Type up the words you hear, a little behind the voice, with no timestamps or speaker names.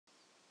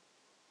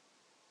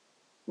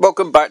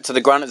Welcome back to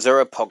the Granite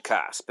Zero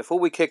podcast. Before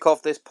we kick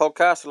off this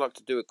podcast, I'd like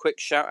to do a quick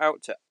shout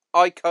out to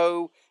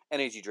ICO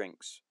energy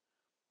drinks.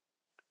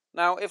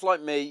 Now, if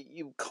like me,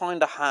 you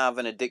kind of have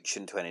an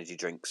addiction to energy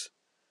drinks,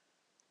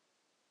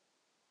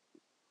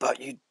 but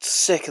you're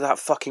sick of that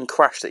fucking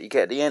crash that you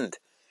get at the end,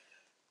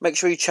 make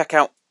sure you check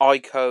out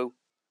icodrinks.com.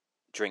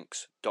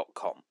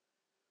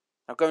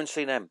 Now go and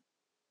see them.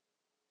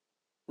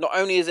 Not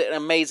only is it an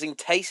amazing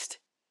taste,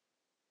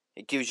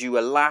 it gives you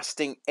a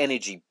lasting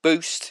energy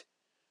boost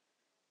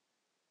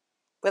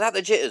without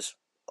the jitters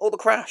or the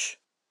crash.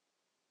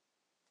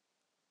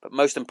 But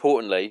most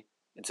importantly,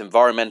 it's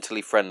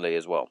environmentally friendly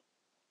as well.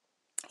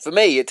 For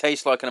me, it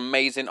tastes like an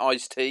amazing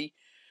iced tea,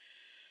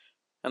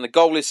 and the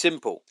goal is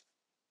simple: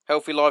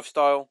 healthy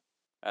lifestyle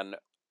and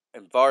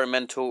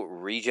environmental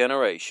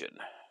regeneration.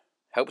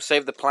 Help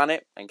save the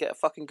planet and get a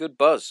fucking good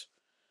buzz.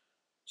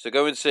 So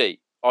go and see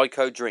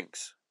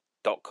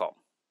icodrinks.com.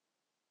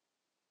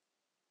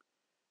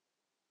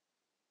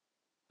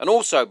 And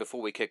also,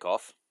 before we kick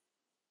off,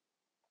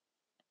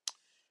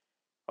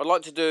 I'd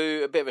like to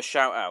do a bit of a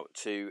shout out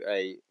to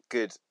a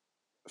good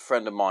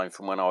friend of mine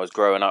from when I was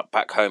growing up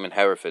back home in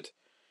Hereford.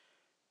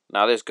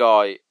 Now, this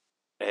guy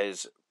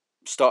has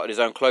started his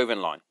own clothing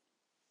line.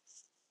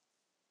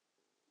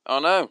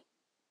 I know.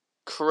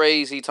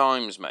 Crazy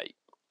times, mate.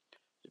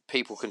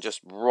 People can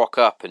just rock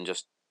up and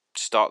just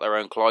start their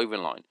own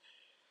clothing line.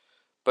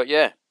 But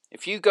yeah,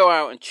 if you go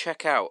out and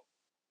check out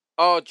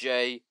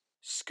RJ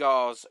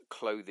Scars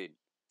Clothing,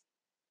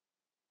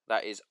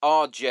 that is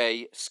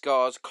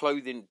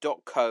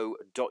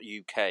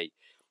rjscarsclothing.co.uk.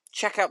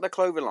 Check out their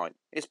clothing line.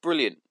 It's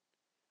brilliant.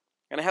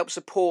 And it helps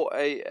support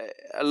a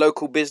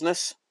local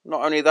business.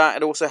 Not only that,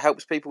 it also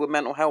helps people with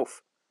mental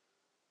health.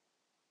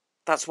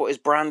 That's what his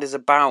brand is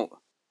about.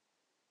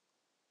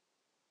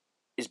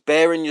 Is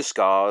bearing your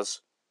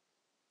scars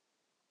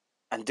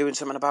and doing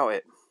something about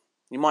it.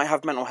 You might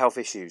have mental health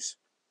issues.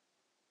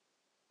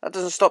 That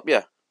doesn't stop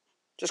you.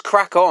 Just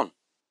crack on.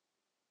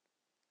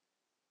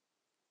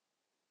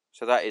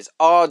 So that is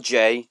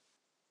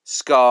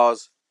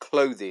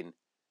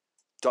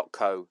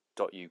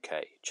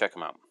rjscarsclothing.co.uk. Check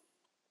them out.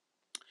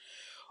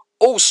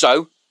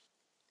 Also,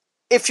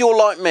 if you're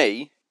like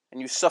me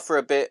and you suffer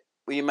a bit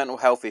with your mental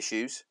health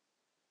issues,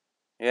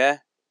 yeah,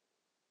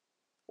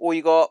 or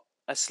you got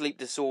a sleep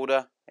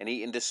disorder, an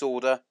eating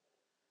disorder,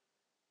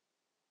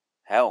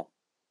 hell,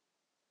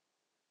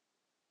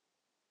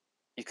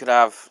 you could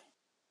have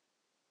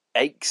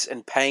aches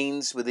and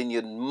pains within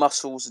your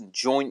muscles and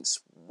joints,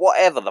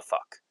 whatever the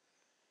fuck.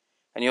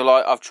 And you're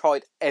like, I've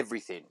tried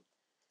everything.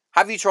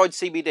 Have you tried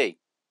CBD?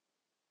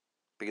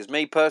 Because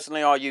me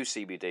personally, I use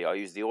CBD. I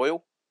use the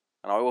oil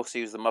and I also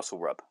use the muscle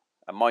rub.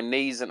 And my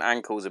knees and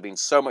ankles have been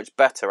so much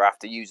better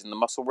after using the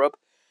muscle rub.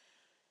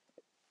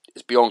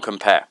 It's beyond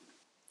compare.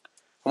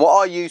 And what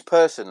I use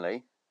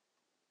personally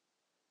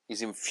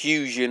is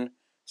Infusion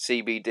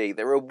CBD.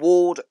 They're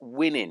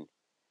award-winning.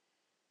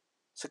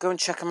 So go and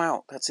check them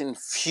out. That's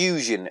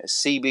Infusion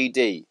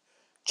CBD.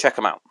 Check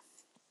them out.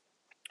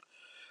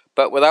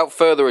 But without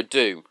further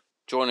ado,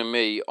 joining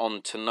me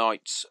on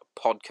tonight's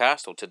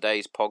podcast, or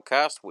today's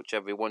podcast,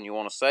 whichever one you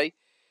want to say,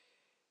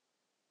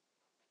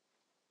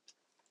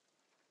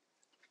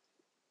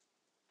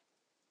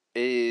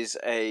 is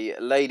a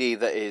lady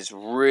that is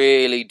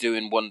really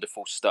doing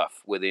wonderful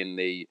stuff within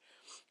the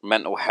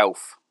mental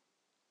health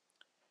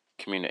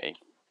community.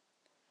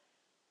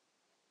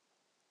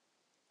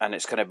 And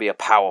it's going to be a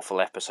powerful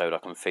episode, I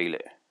can feel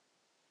it.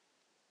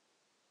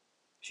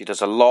 She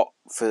does a lot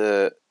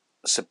for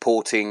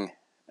supporting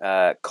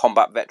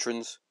combat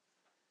veterans,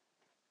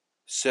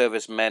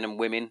 service men and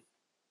women,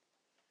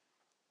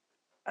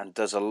 and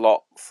does a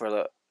lot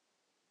for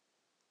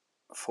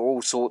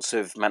all sorts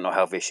of mental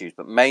health issues,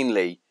 but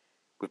mainly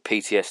with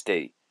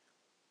PTSD.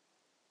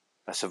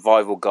 A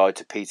Survival Guide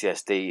to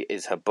PTSD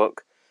is her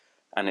book,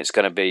 and it's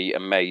going to be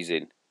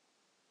amazing.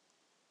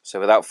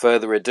 So without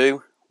further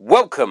ado,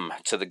 welcome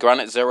to the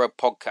Granite Zero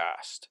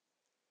podcast,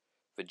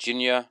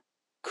 Virginia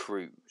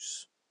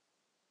Cruz.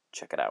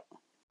 Check it out.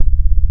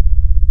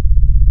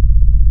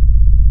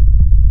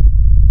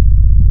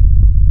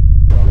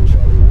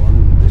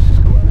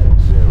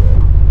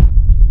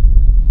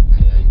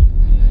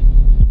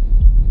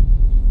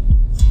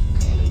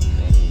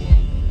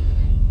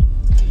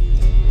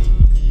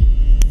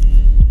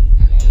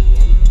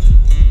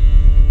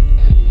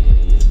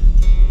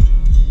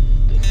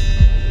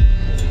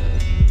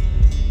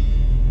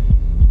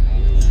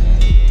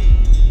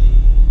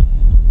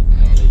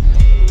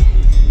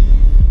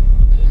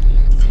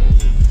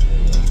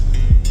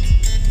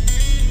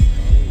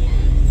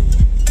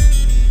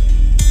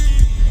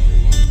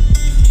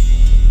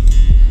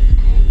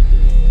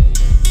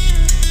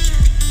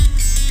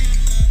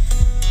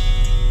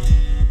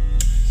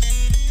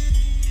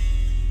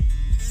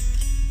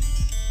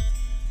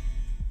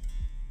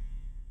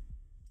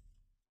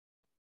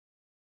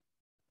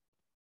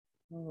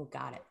 Oh,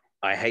 got it.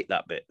 I hate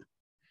that bit.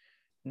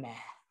 Meh.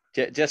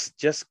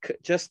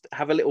 Just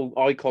have a little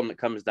icon that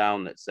comes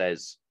down that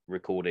says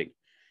recording.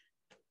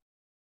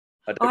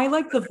 Oh, I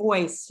like the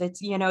voice. It's,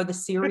 the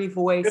Siri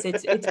voice.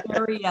 It's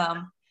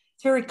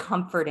very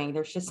comforting.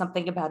 There's just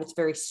something about it's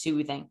very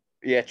soothing.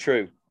 Yeah,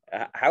 true.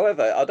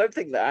 However, I don't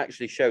think that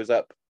actually shows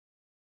up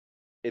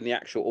in the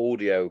actual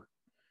audio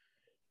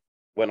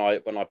when I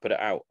put it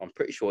out. I'm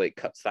pretty sure it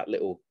cuts that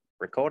little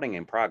recording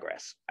in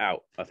progress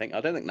out. I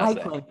don't think that's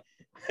Likely.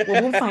 there.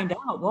 Well, we'll find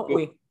out, won't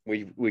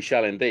we? We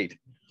shall indeed.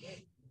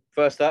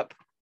 First up,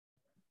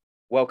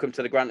 welcome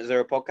to the Grant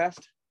Zero podcast.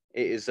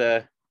 It is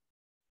an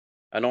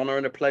honor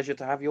and a pleasure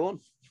to have you on.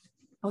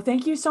 Well,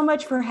 thank you so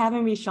much for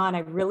having me, Sean. I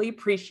really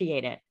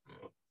appreciate it.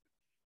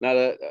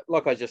 Now,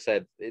 like I just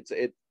said, it's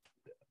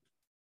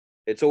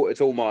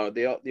all mine.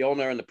 The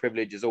honor and the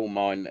privilege is all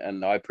mine,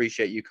 and I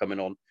appreciate you coming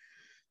on.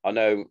 I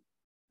know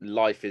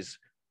life is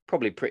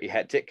probably pretty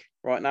hectic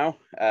right now,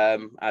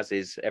 as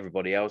is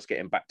everybody else,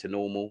 getting back to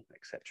normal,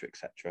 etc.,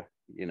 etc.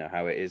 You know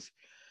how it is.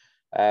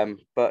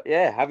 But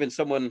yeah, having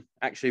someone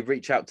actually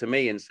reach out to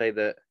me and say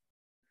that,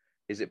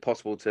 is it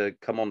possible to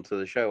come on to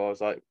the show? I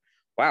was like,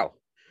 wow.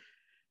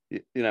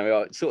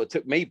 It sort of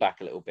took me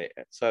back a little bit.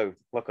 So,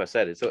 like I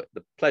said,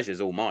 the pleasure's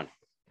all mine.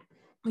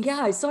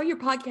 Yeah, I saw your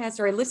podcast,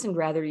 or I listened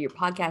rather to your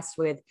podcast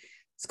with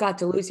Scott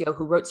DeLuzio,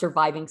 who wrote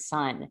Surviving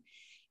Son.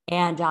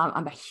 And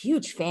I'm a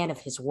huge fan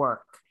of his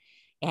work.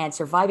 And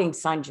Surviving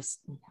Son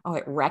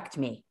it wrecked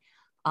me.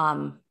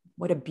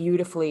 What a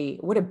beautifully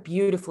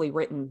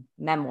written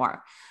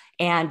memoir.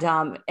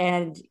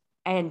 And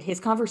his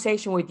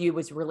conversation with you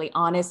was really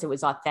honest. It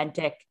was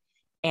authentic.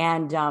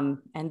 And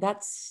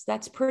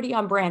that's pretty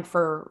on brand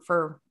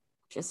for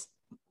just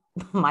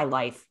my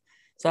life.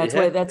 So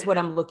that's what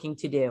I'm looking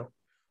to do.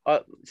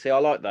 I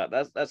like that.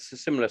 That's a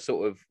similar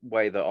sort of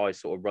way that I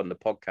sort of run the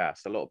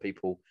podcast. A lot of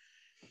people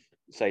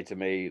say to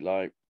me,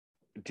 like,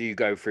 do you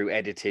go through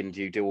editing?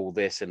 Do you do all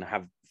this and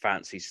have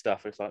fancy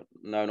stuff? It's like,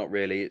 no, not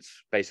really.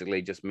 It's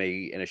basically just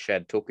me in a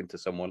shed talking to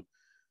someone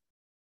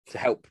to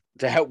help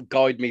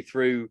guide me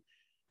through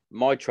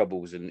my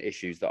troubles and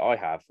issues that I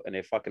have. And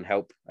if I can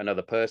help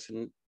another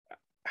person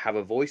have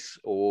a voice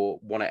or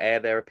want to air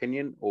their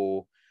opinion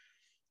or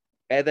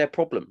air their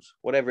problems,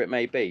 whatever it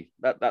may be,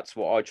 that's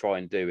what I try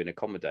and do and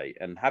accommodate.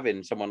 And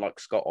having someone like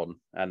Scott on,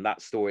 and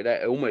that story,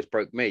 that almost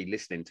broke me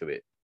listening to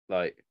it,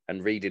 like,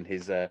 and reading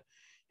his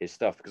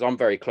stuff, because I'm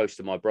very close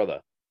to my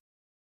brother,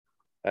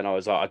 and I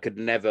was like, I could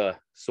never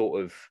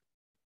sort of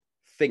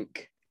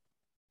think,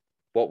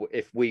 what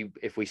if we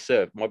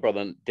served. My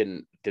brother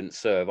didn't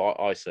serve.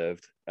 I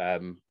served,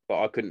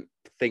 but I couldn't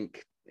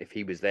think, if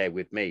he was there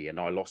with me and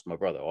I lost my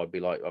brother, I'd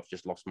be like, I've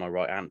just lost my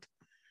right hand.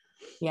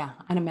 Yeah,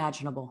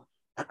 unimaginable.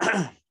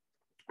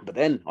 But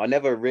then I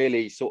never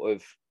really sort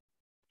of,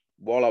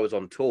 while I was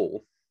on tour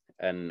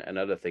and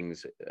other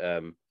things,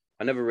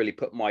 I never really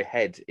put my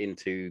head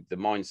into the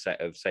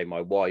mindset of, say,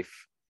 my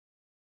wife,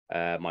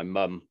 my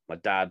mum, my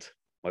dad,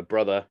 my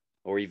brother,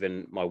 or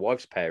even my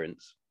wife's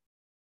parents.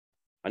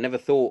 I never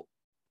thought,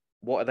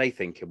 what are they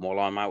thinking while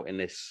I'm out in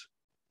this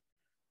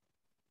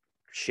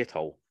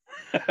shithole?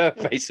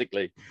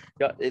 Basically,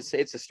 yeah, it's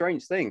a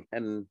strange thing,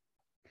 and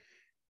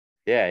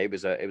yeah, it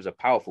was a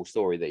powerful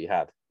story that he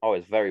had. I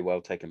was very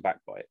well taken back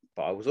by it,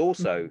 but I was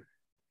also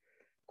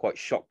quite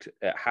shocked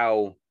at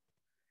how,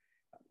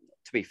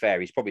 to be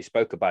fair, he's probably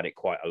spoke about it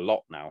quite a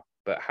lot now,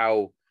 but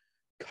how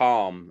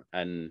calm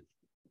and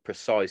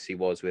precise he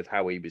was with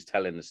how he was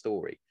telling the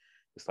story.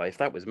 It's like, if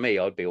that was me,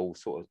 I'd be all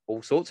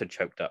sorts of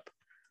choked up.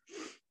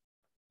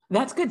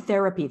 That's good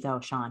therapy, though,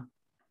 Sean.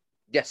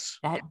 Yes.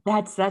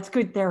 That's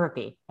good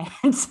therapy.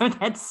 And so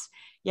that's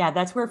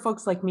where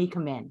folks like me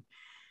come in.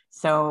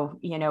 So,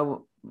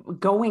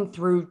 going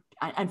through,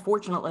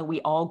 unfortunately,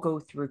 we all go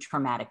through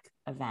traumatic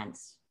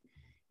events.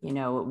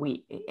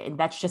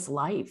 That's just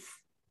life.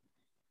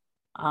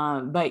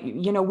 But,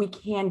 we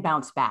can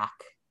bounce back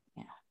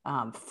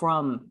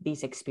from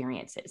these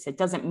experiences. It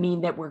doesn't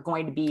mean that we're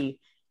going to be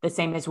the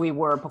same as we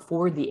were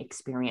before the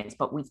experience,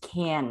 but we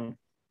can,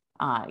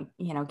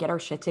 get our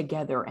shit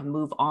together and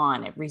move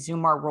on and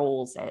resume our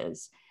roles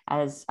as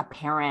a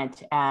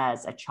parent,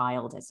 as a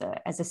child,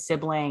 as a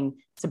sibling,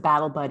 as a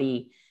battle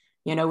buddy.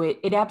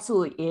 It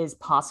absolutely is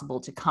possible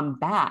to come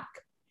back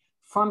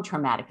from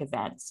traumatic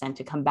events and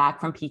to come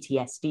back from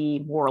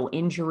PTSD, moral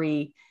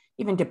injury,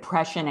 even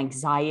depression,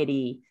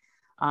 anxiety.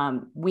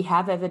 We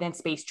have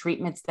evidence-based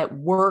treatments that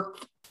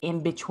work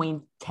in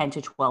between 10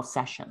 to 12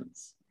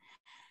 sessions.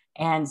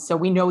 And so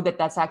we know that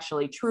that's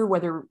actually true,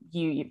 whether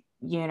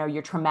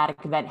your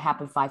traumatic event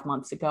happened 5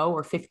 months ago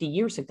or 50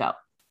 years ago.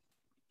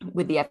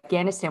 With the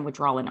Afghanistan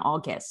withdrawal in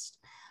August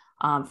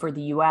for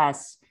the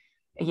US,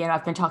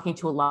 I've been talking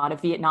to a lot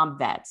of Vietnam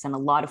vets and a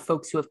lot of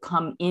folks who have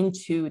come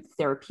into the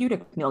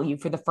therapeutic milieu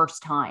for the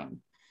first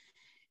time.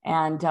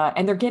 And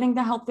they're getting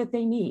the help that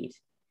they need.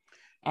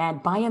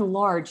 And by and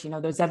large,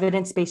 those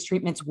evidence-based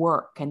treatments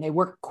work, and they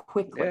work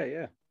quickly.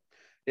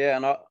 Yeah.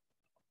 And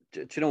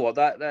do you know what?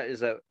 That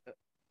is an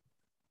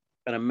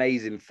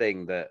amazing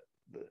thing that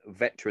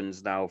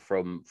veterans now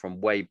from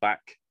way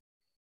back,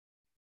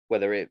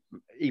 whether it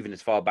even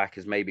as far back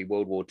as maybe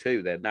World War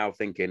II, they're now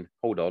thinking,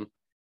 hold on,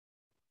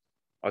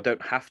 I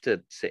don't have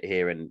to sit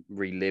here and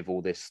relive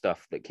all this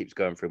stuff that keeps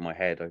going through my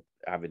head.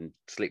 having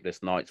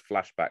sleepless nights,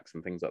 flashbacks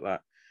and things like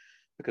that.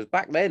 Because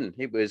back then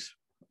it was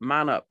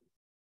man up.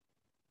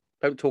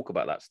 Don't talk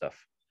about that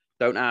stuff.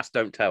 Don't ask,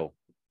 don't tell.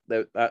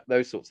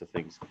 Those sorts of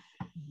things.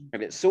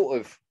 And it's sort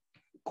of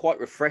quite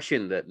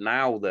refreshing that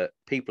now that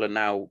people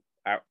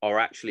are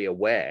actually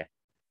aware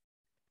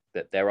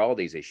that there are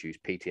these issues,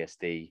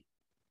 PTSD,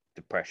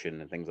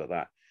 depression and things like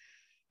that.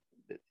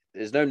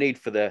 There's no need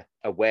for the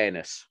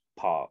awareness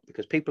part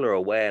because people are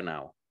aware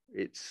now.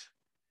 It's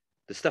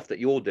the stuff that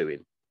you're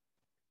doing,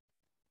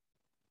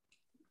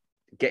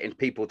 getting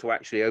people to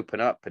actually open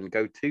up and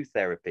go to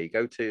therapy,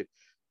 go to,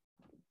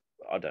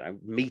 I don't know,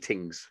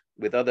 meetings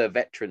with other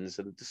veterans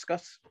and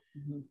discuss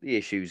the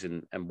issues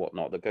and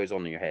whatnot that goes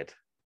on in your head.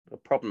 A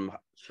problem,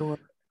 sure,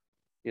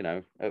 you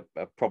know,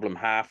 a problem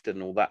halved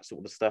and all that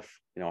sort of stuff.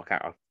 You know, I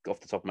can't, off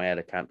the top of my head,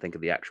 I can't think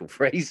of the actual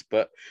phrase,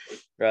 but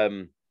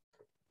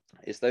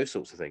it's those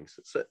sorts of things.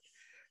 So,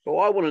 but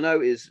what I want to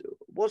know is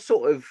what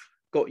sort of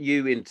got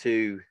you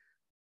into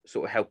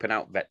sort of helping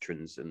out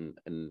veterans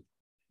and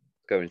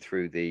going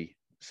through the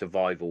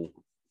survival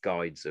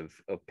guides of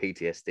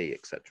PTSD,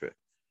 etc.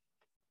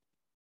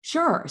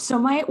 Sure. So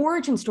my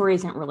origin story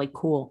isn't really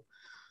cool.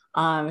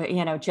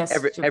 You know,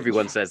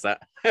 everyone says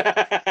that.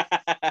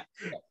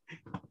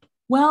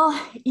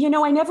 Well, you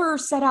know, I never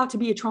set out to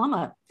be a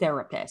trauma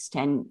therapist,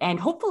 and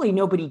hopefully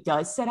nobody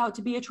does set out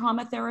to be a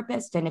trauma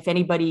therapist. And if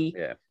anybody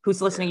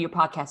who's listening to your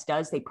podcast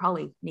does, they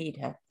probably need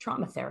a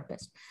trauma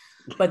therapist.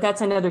 But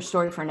that's another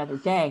story for another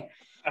day.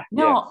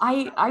 No,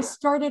 I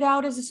started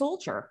out as a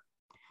soldier.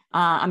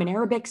 I'm an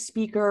Arabic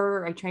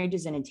speaker. I trained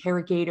as an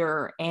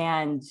interrogator,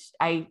 and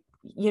I,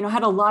 you know,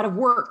 had a lot of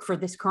work for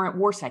this current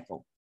war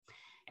cycle,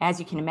 as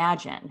you can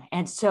imagine.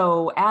 And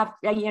so,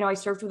 after, you know, I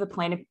served with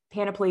a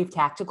panoply of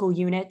tactical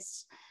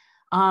units,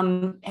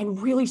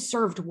 and really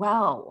served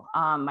well.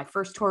 My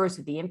first tour was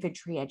with the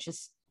infantry. I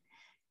just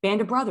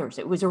Band of Brothers.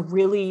 It was a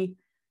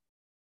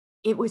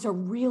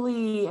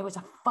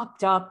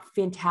fucked up,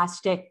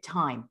 fantastic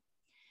time.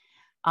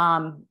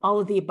 All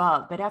of the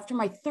above. But after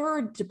my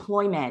third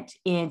deployment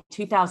in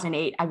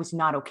 2008, I was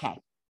not okay.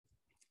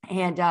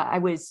 And I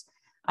was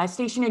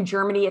stationed in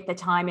Germany at the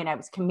time, and I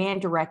was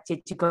command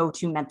directed to go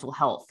to mental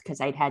health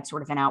because I'd had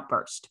sort of an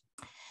outburst.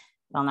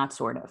 Well, not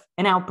sort of,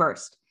 an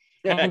outburst.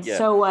 And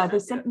so they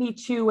sent me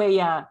to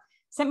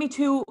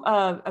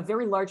a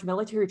very large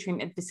military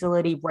treatment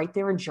facility right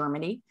there in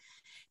Germany.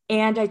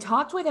 And I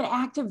talked with an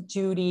active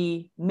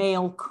duty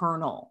male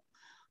colonel.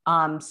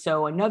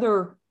 So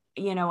another,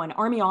 you know, an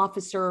Army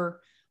officer,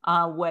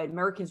 what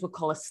Americans would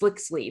call a slick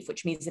sleeve,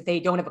 which means that they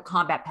don't have a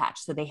combat patch.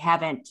 So they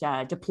haven't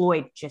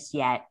deployed just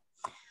yet.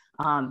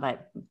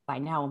 But by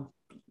now,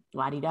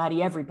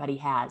 la-di-da-di, everybody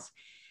has.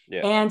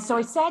 Yeah. And so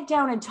I sat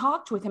down and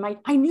talked with him.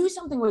 I knew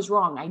something was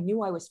wrong. I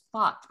knew I was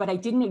fucked, but I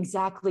didn't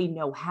exactly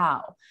know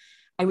how.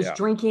 I was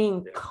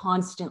drinking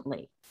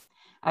constantly.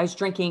 I was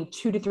drinking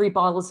 2 to 3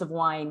 bottles of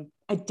wine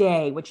a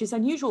day, which is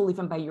unusual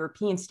even by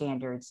European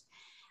standards.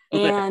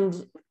 And,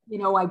 you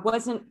know, I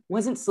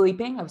wasn't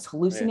sleeping. I was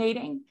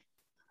hallucinating.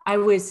 I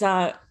was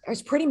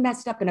pretty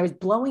messed up, and I was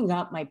blowing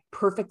up my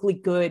perfectly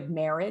good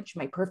marriage,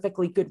 my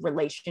perfectly good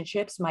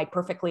relationships, my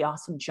perfectly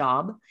awesome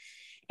job.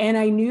 And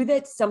I knew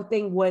that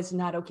something was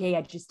not okay.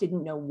 I just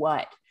didn't know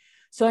what.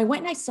 So I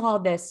went and I saw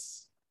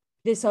this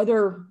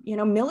other, you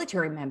know,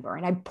 military member,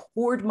 and I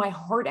poured my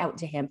heart out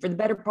to him for the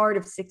better part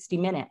of 60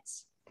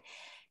 minutes.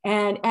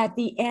 And at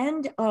the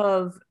end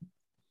of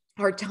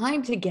our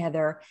time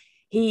together,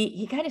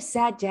 he kind of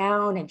sat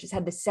down and just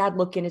had this sad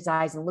look in his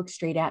eyes and looked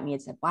straight at me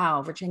and said,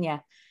 "Wow,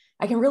 Virginia,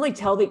 I can really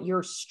tell that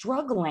you're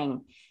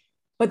struggling,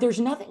 but there's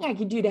nothing I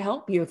can do to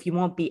help you if you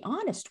won't be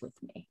honest with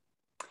me."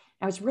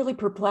 I was really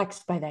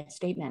perplexed by that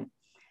statement.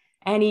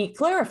 And he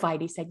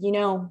clarified, he said, "You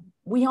know,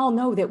 we all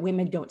know that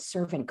women don't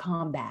serve in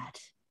combat."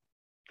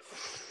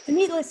 So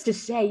needless to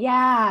say,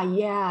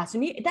 yeah. So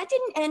that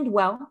didn't end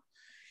well.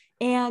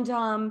 And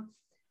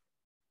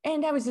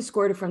I was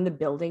escorted from the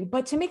building.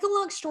 But to make a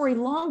long story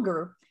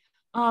longer,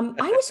 I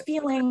was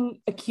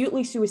feeling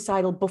acutely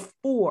suicidal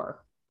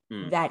before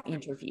that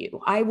interview.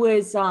 I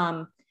was,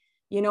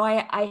 you know,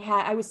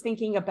 I was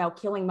thinking about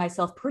killing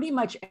myself pretty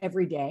much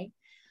every day,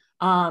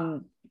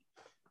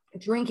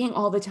 drinking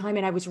all the time,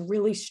 and I was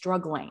really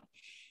struggling.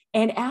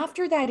 And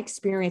after that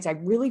experience, I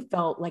really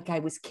felt like I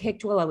was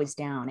kicked while I was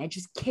down. I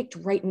just kicked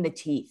right in the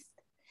teeth.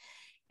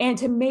 And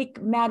to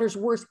make matters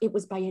worse, it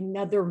was by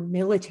another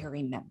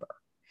military member.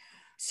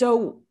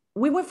 So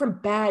we went from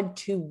bad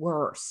to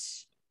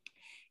worse.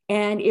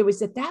 And it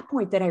was at that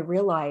point that I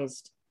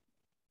realized,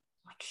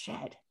 like,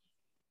 shit,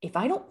 if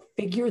I don't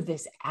figure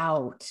this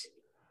out,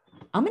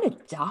 I'm going to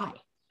die.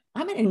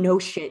 I'm going to no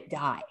shit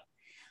die.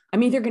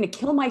 I'm either going to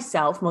kill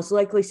myself, most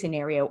likely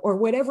scenario, or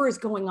whatever is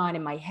going on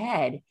in my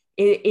head,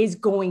 it is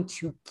going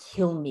to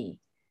kill me.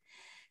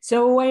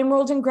 So I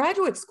enrolled in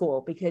graduate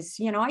school because,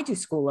 you know, I do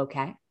school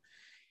okay.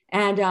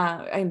 And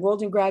I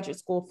enrolled in graduate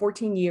school.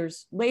 14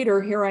 years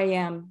later, here I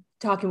am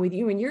talking with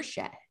you in your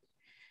shed.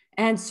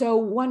 And so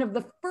one of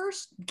the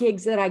first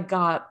gigs that I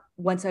got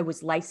once I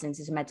was licensed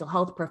as a mental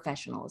health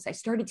professional is I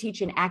started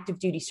teaching active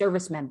duty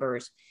service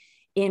members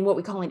in what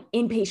we call an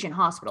inpatient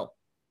hospital.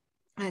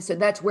 So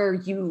that's where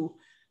you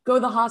go to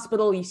the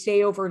hospital, you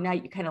stay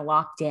overnight, you're kind of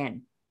locked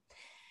in.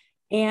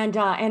 And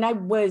I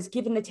was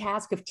given the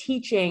task of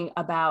teaching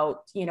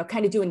about,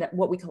 kind of doing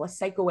what we call a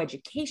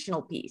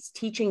psychoeducational piece,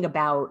 teaching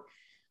about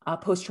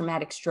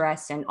post-traumatic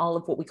stress and all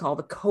of what we call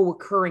the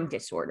co-occurring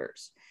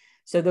disorders.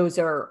 So those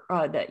are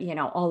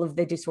all of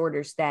the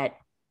disorders that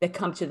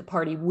come to the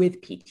party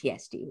with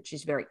PTSD, which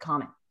is very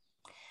common.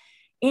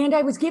 And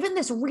I was given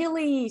this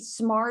really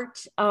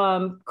smart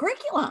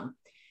curriculum,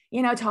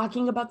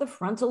 talking about the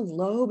frontal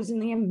lobes and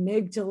the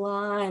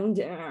amygdala,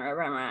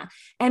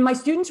 and my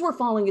students were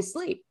falling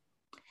asleep.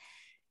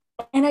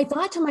 And I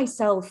thought to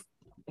myself,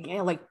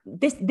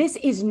 this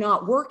is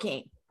not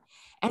working.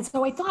 And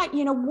so I thought,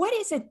 what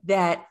is it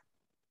that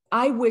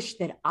I wish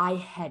that I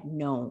had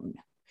known?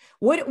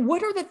 What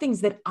are the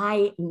things that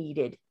I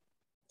needed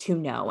to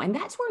know? And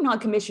that's where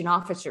non-commissioned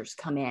officers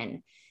come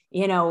in,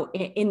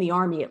 in the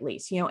Army, at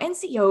least.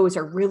 NCOs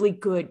are really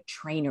good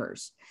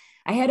trainers.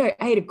 I had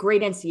a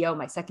great NCO,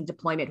 my second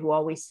deployment, who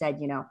always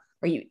said,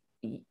 are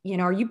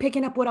you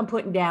picking up what I'm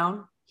putting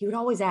down? He would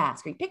always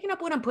ask, are you picking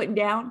up what I'm putting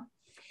down?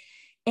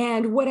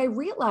 And what I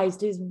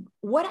realized is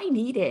what I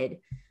needed,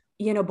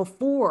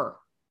 before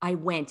I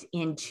went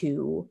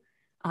into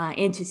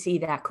see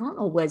that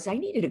colonel, was I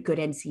needed a good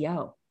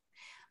NCO.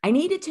 I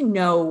needed to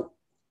know,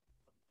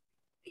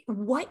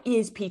 what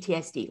is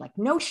PTSD? Like,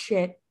 no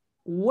shit.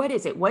 What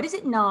is it? What is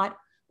it not?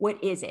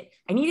 What is it?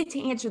 I needed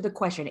to answer the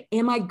question,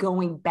 am I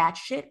going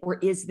batshit or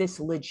is this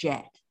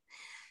legit?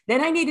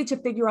 Then I needed to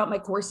figure out my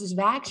courses of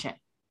action.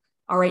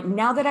 All right,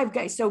 now that I've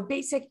got, so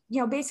basic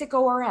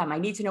ORM, I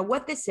need to know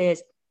what this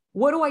is.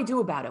 What do I do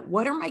about it?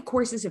 What are my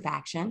courses of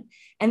action?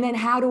 And then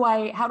how do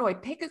I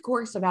pick a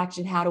course of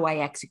action? How do I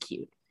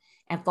execute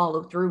and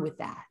follow through with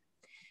that?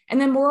 And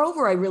then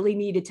moreover, I really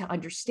needed to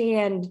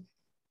understand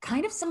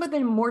kind of some of the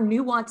more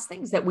nuanced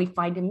things that we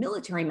find in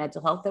military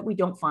mental health that we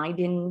don't find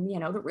in,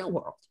 the real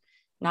world,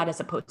 not as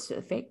opposed to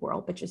the fake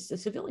world, but just the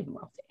civilian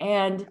world.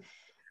 And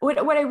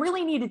what I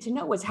really needed to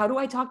know was, how do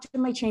I talk to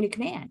my chain of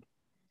command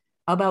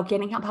about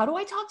getting help? How do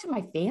I talk to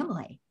my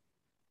family?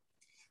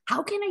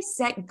 How can I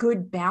set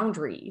good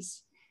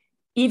boundaries,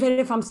 even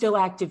if I'm still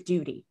active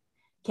duty?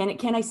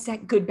 Can I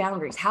set good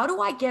boundaries? How do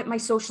I get my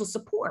social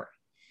support?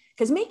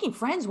 Because making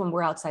friends when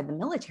we're outside the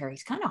military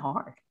is kind of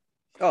hard.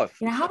 Oh,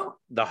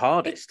 the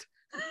hardest.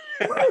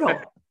 Brutal.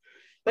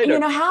 They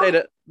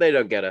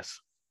don't get us.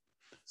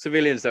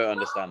 Civilians don't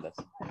understand us.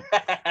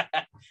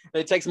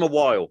 It takes them a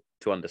while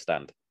to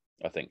understand,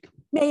 I think.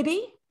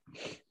 Maybe.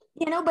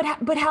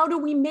 But how do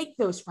we make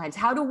those friends?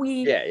 How do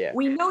we? Yeah.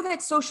 We know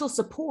that social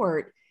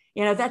support,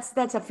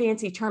 that's a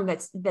fancy term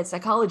that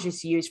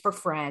psychologists use for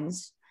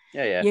friends.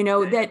 Yeah.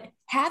 That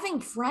having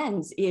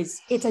friends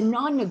it's a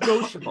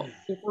non-negotiable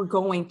if we're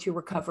going to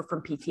recover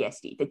from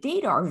PTSD. The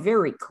data are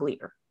very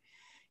clear.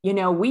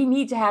 We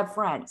need to have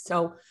friends.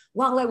 So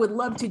while I would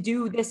love to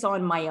do this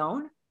on my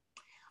own,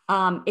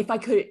 if I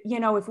could,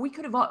 if we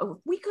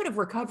could have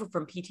recovered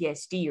from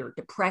PTSD or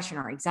depression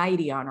or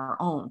anxiety on our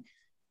own,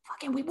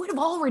 we would have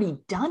already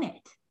done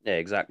it. Yeah,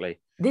 exactly.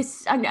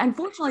 This,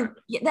 unfortunately,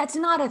 that's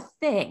not a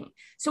thing.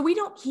 So we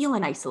don't heal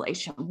in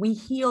isolation. We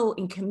heal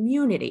in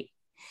community.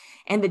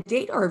 And the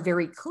data are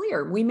very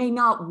clear. We may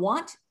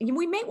want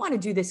to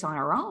do this on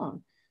our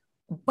own,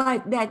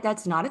 but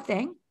that's not a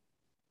thing.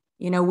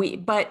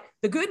 But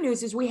the good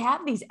news is we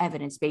have these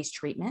evidence-based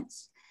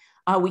treatments.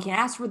 We can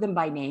ask for them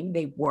by name.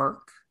 They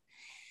work.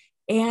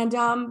 And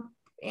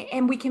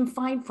we can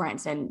find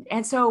friends.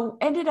 And so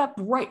ended up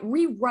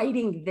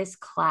rewriting this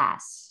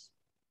class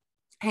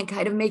and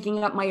kind of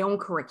making up my own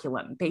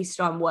curriculum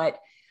based on what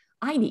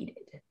I needed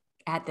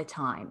at the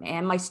time.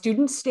 And my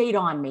students stayed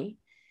on me.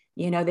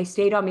 They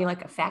stayed on me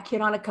like a fat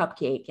kid on a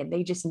cupcake, and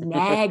they just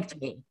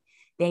nagged me.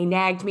 They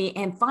nagged me.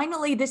 And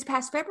finally, this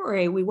past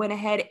February, we went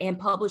ahead and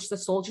published The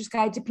Soldier's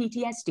Guide to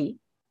PTSD.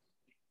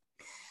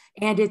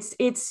 And it's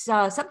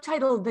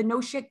subtitled The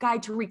No Shit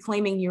Guide to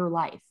Reclaiming Your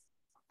Life.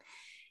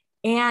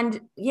 And,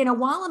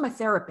 while I'm a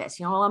therapist,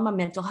 while I'm a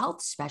mental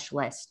health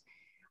specialist,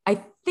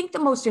 I think the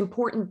most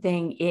important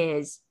thing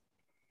is,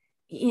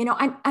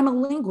 I'm a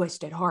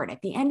linguist at heart.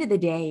 At the end of the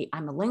day,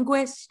 I'm a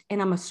linguist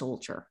and I'm a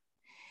soldier.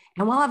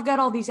 And while I've got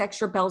all these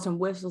extra bells and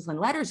whistles and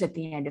letters at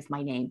the end of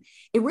my name,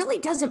 it really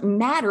doesn't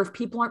matter if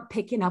people aren't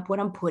picking up what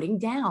I'm putting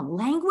down.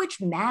 Language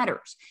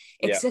matters.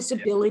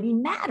 Accessibility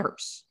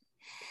matters.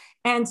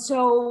 And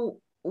so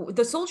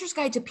the Soldier's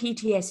Guide to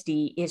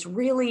PTSD is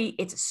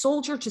it's a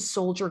soldier to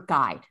soldier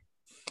guide.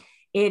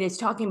 It is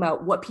talking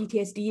about what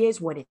PTSD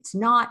is, what it's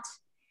not,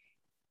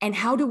 and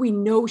how do we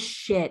know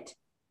shit,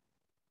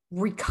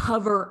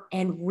 recover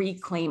and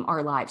reclaim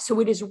our lives. So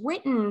it is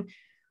written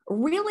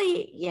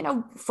really,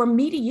 from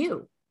me to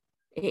you.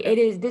 It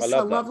is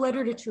a love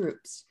letter to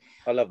troops.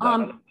 I love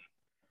that.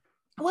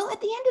 Well,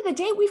 at the end of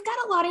the day, we've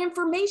got a lot of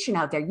information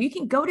out there. You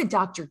can go to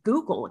Dr.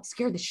 Google and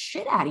scare the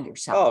shit out of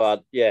yourself.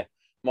 Oh, yeah.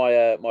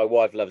 My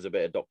wife loves a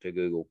bit of Dr.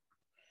 Google.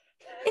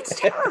 It's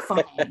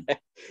terrifying.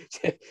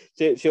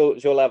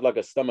 she'll have like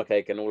a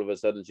stomachache, and all of a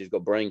sudden she's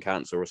got brain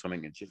cancer or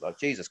something, and she's like,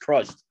 Jesus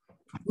Christ.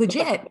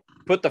 Legit.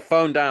 Put the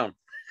phone down.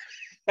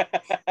 And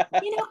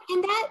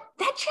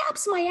that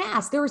chaps my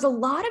ass. There's a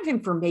lot of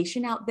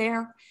information out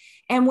there.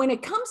 And when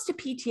it comes to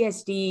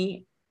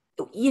PTSD,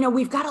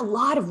 we've got a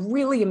lot of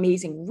really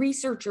amazing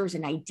researchers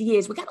and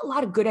ideas. We got a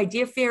lot of good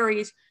idea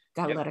fairies,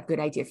 got a lot of good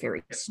idea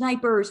fairy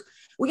snipers.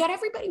 We got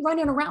everybody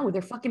running around with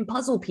their fucking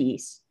puzzle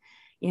piece.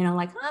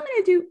 Like, I'm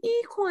going to do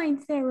equine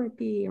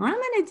therapy, or I'm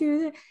going to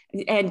do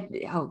that.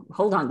 And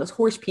hold on, those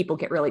horse people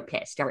get really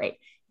pissed. All right,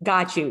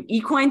 got you.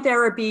 Equine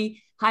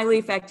therapy, highly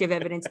effective,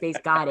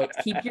 evidence-based, got it.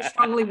 Keep your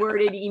strongly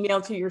worded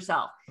email to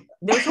yourself.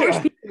 Those horse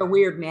people are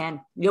weird,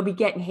 man. You'll be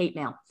getting hate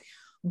mail.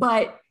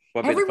 But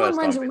everyone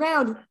runs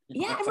around.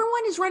 Yeah,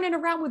 everyone is running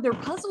around with their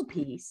puzzle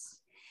piece.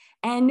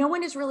 And no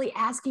one is really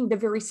asking the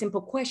very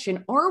simple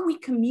question, are we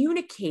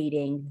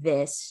communicating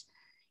this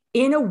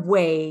in a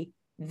way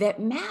that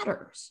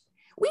matters?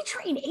 We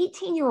train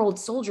 18-year-old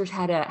soldiers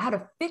how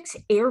to fix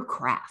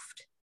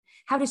aircraft,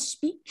 how to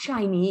speak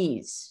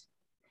Chinese,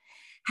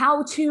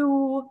 how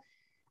to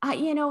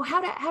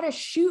how to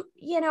shoot,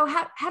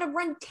 how to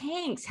run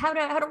tanks, how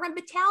to run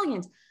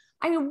battalions.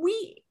 I mean,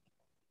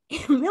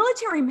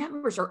 military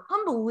members are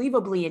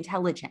unbelievably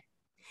intelligent,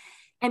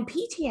 and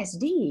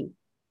PTSD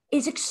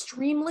is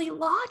extremely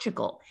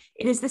logical.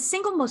 It is the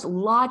single most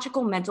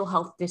logical mental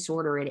health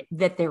disorder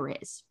that there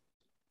is.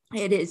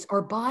 It is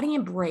our body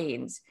and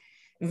brains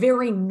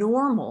very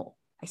normal,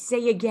 I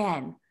say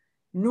again,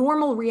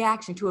 normal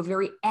reaction to a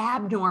very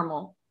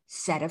abnormal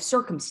set of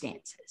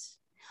circumstances.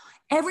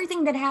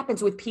 Everything that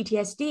happens with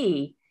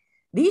PTSD,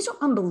 these are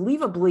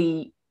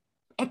unbelievably,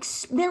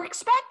 they're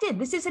expected.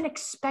 This is an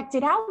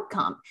expected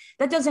outcome.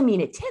 That doesn't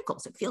mean it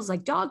tickles. It feels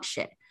like dog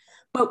shit,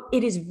 but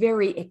it is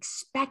very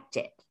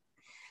expected.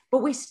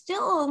 But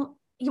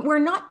we're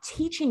not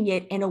teaching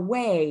it in a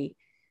way.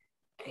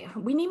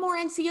 We need more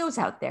NCOs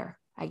out there,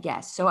 I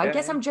guess. So I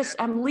guess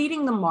I'm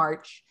leading the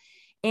march,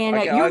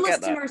 and your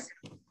listeners.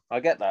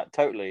 I get that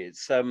totally.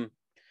 It's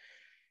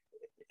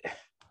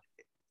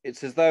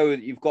as though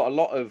you've got a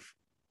lot of.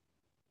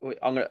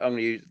 I'm gonna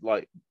use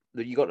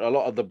you got a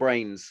lot of the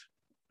brains.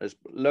 There's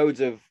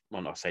loads of,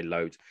 well, not say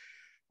loads,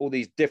 all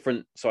these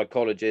different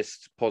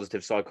psychologists,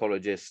 positive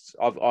psychologists.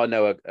 I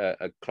know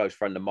a close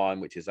friend of mine,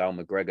 which is Al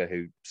McGregor,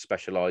 who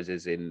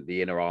specializes in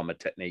the inner armor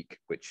technique,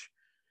 which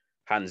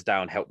hands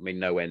down helped me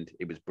no end.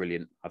 It was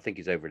brilliant. I think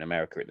he's over in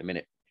America at the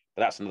minute,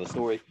 but that's another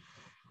story.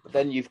 But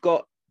then you've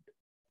got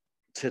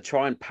to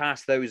try and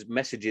pass those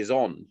messages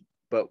on,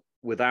 but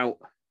without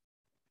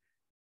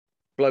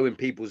blowing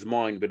people's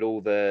mind with all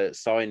the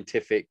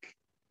scientific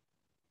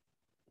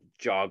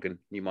jargon,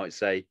 you might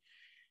say,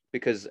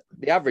 because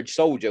the average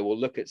soldier will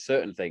look at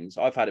certain things.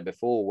 I've had it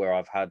before where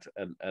I've had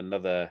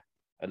another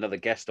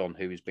guest on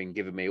who's been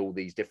giving me all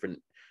these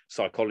different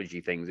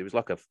psychology things. It was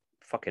like a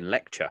fucking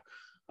lecture.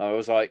 I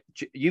was like,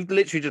 you've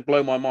literally just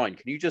blown my mind.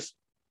 Can you just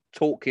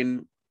talk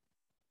in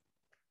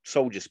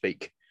soldier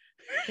speak?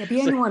 Yeah,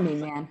 be a normie,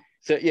 man.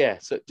 So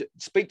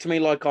speak to me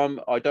like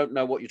I don't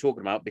know what you're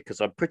talking about,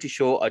 because I'm pretty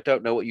sure I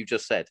don't know what you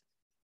just said.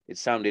 It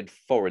sounded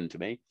foreign to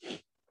me.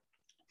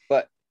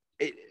 But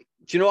do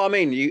you know what I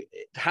mean? You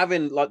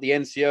having like the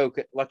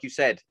NCO, like you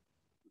said,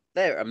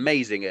 they're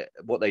amazing at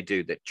what they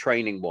do, that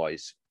training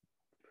wise,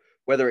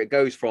 whether it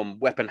goes from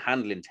weapon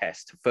handling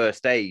test to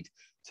first aid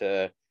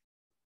to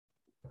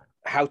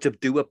how to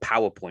do a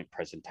PowerPoint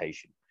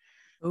presentation.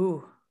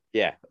 Ooh.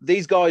 Yeah.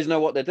 These guys know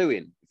what they're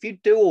doing. If you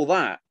do all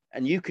that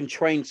and you can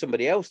train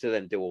somebody else to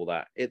then do all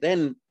that,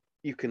 then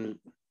you can,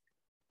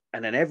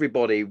 and then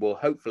everybody will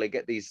hopefully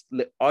get these.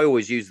 I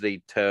always use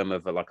the term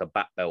of like a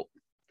bat belt,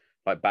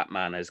 like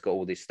Batman has got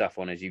all this stuff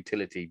on his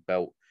utility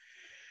belt.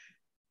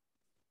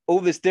 All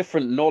this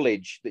different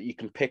knowledge that you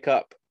can pick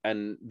up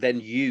and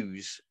then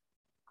use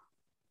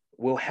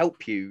will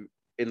help you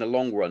in the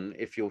long run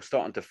if you're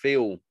starting to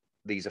feel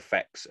these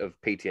effects of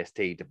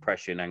PTSD,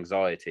 depression,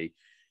 anxiety.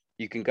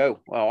 You can go,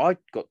 well, I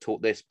got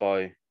taught this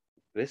by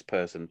this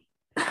person.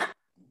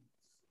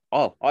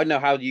 Oh, I know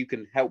how you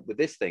can help with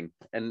this thing.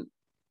 And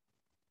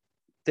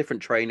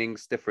different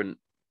trainings,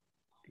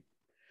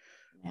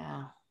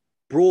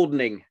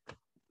 broadening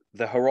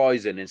the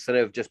horizon instead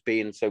of just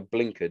being so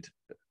blinkered.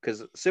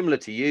 Because similar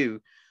to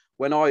you,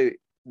 when I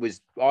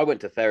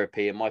went to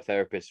therapy, and my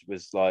therapist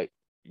was like,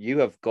 you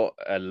have got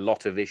a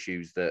lot of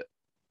issues that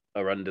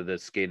are under the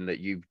skin that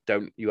you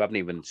haven't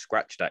even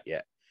scratched at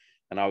yet.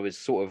 And I was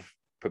sort of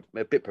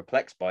a bit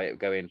perplexed by it,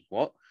 going,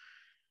 what?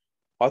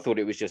 I thought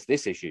it was just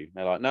this issue.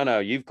 They're like, no,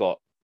 you've got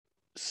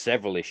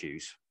several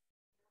issues.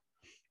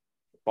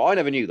 But I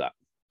never knew that.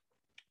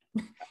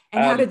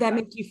 And how did that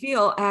make you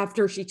feel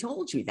after she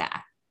told you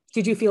that?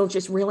 Did you feel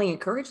just really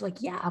encouraged?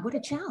 Like, yeah, what a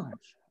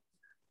challenge.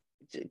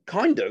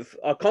 Kind of.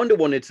 I kind of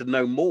wanted to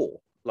know more.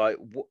 Like,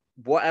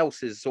 what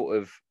else is sort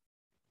of,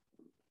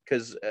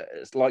 because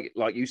it's like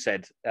you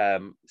said,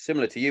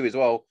 similar to you as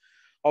well,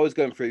 I was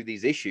going through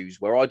these issues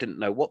where I didn't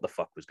know what the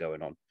fuck was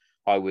going on.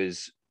 I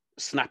was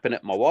snapping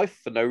at my wife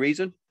for no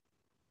reason.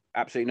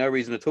 Absolutely no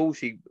reason at all.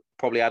 She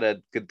probably had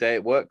a good day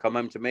at work, come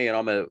home to me, and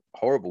I'm a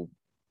horrible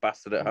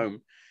bastard at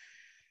home.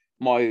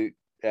 My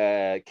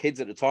kids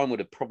at the time would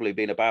have probably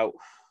been about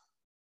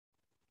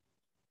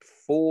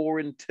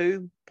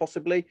 4-2,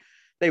 possibly.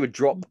 They would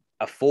drop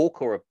a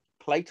fork or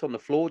a plate on the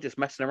floor just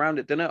messing around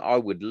at dinner. I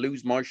would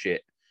lose my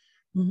shit.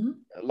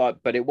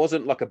 But it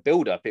wasn't like a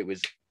build-up. It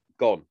was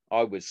gone.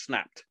 I was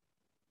snapped.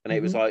 And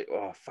it was like,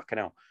 oh, fucking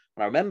hell.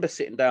 And I remember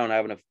sitting down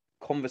having a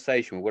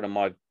conversation with one of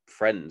my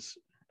friends,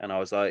 and I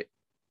was like,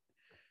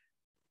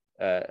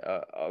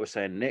 I was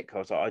saying, Nick, I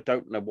was like, I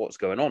don't know what's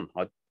going on.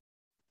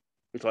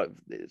 It's like,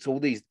 it's all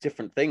these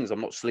different things.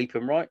 I'm not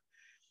sleeping right.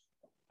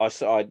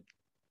 I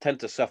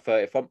tend to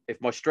suffer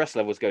if my stress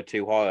levels go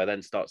too high. I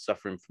then start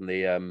suffering from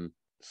the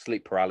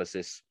sleep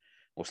paralysis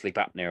or sleep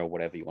apnea or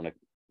whatever you want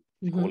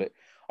to call it.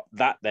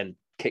 That then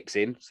kicks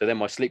in. So then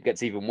my sleep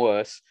gets even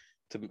worse.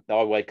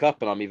 I wake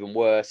up and I'm even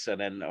worse. And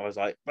then I was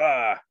like,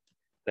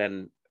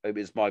 Then it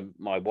was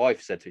my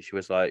wife said to me, she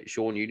was like,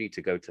 Sean, you need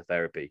to go to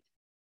therapy.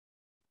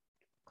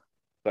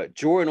 But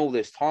during all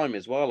this time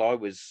as well, I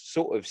was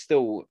sort of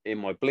still in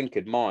my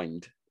blinkered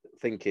mind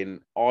thinking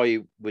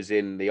I was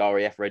in the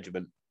RAF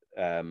regiment.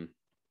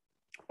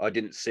 I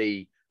didn't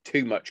see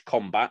too much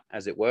combat,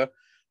 as it were.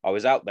 I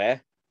was out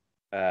there.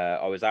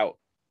 I was out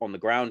on the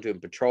ground doing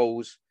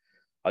patrols.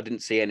 I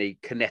didn't see any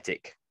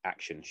kinetic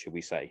action, should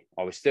we say.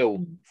 I was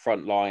still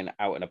front line,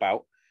 out and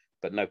about,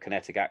 but no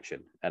kinetic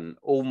action. And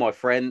all my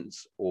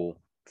friends, or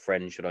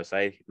friends, should I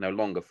say, no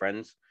longer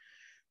friends,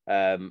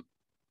 were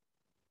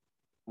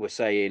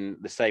saying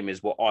the same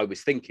as what I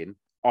was thinking.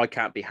 I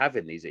can't be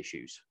having these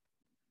issues.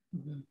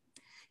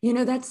 You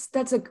know,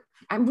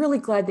 I'm really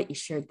glad that you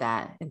shared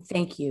that. And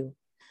thank you.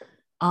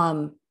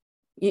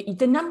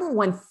 The number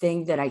one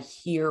thing that I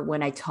hear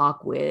when I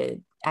talk with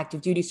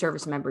active duty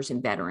service members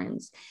and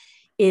veterans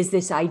is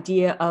this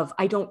idea of,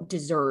 I don't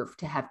deserve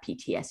to have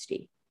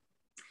PTSD.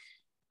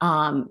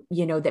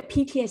 That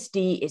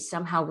PTSD is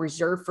somehow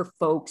reserved for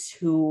folks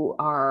who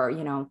are,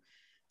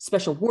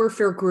 special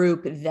warfare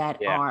group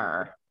that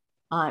are,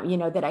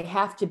 that I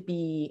have to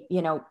be,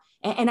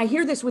 and I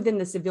hear this within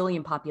the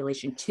civilian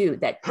population too,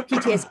 that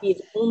PTSD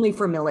is only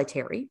for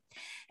military.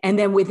 And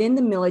then within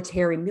the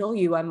military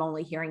milieu, I'm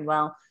only hearing,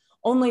 well,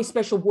 only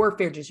special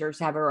warfare deserves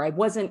to have it, or I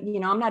wasn't,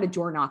 I'm not a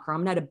door knocker,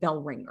 I'm not a bell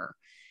ringer.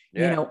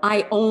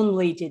 I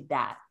only did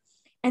that.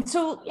 And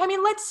so, I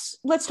mean,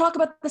 let's talk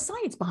about the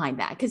science behind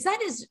that, because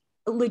that is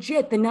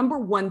legit the number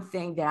one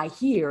thing that I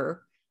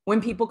hear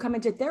when people come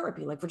into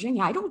therapy, like,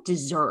 Virginia, I don't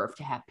deserve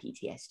to have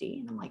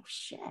PTSD. And I'm like,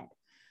 shit.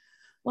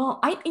 Well,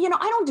 I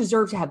don't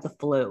deserve to have the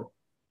flu.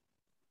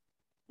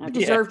 I don't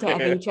deserve to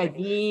have HIV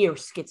or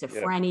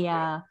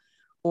schizophrenia,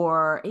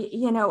 or,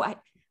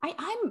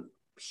 I'm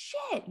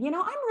shit,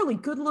 I'm really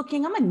good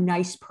looking. I'm a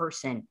nice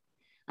person.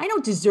 I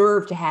don't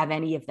deserve to have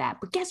any of that.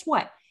 But guess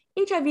what?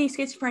 HIV,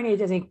 schizophrenia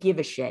doesn't give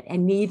a shit,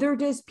 and neither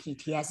does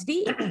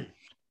PTSD.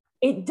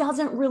 It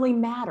doesn't really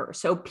matter.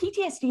 So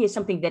PTSD is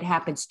something that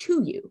happens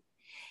to you.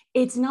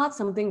 It's not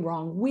something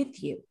wrong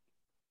with you.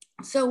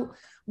 So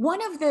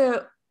one of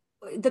the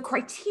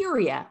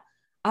criteria,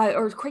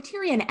 or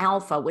criterion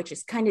alpha, which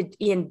is kind of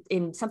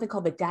in something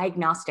called the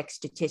Diagnostic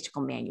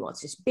Statistical Manual.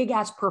 It's this big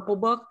ass purple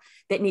book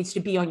that needs to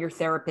be on your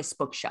therapist's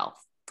bookshelf.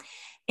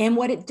 And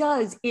what it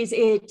does is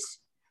it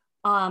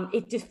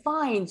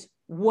defines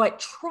what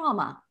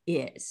trauma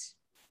is,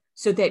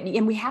 so that,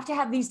 and we have to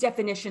have these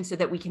definitions so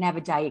that we can have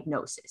a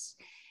diagnosis.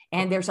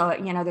 And there's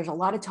a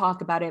lot of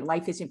talk about it.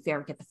 Life isn't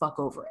fair. Get the fuck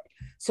over it.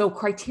 So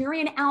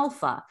criterion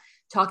alpha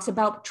talks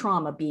about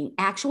trauma being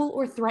actual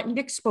or threatened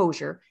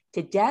exposure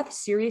to death,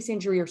 serious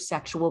injury, or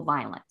sexual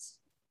violence.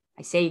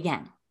 I say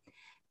again,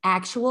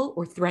 actual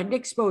or threatened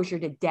exposure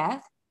to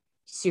death,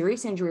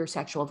 serious injury, or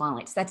sexual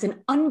violence. That's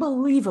an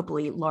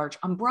unbelievably large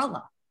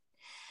umbrella.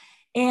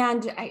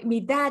 And I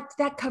mean,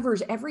 that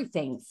covers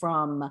everything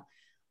from,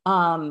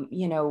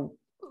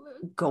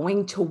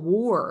 going to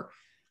war,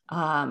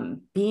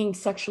 being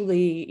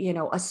sexually,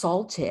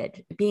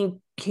 assaulted,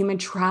 being human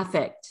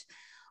trafficked,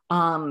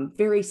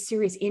 very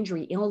serious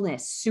injury,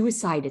 illness,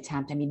 suicide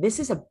attempt. I mean, this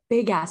is a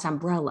big ass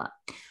umbrella.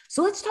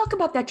 So let's talk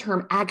about that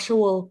term,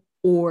 actual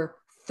or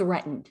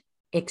threatened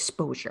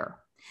exposure.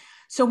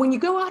 So when you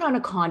go out on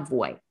a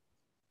convoy,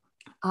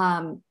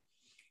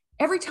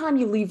 every time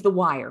you leave the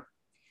wire,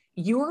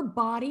 your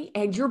body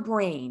and your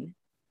brain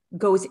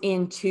goes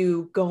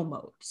into go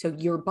mode. So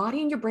your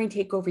body and your brain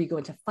take over, you go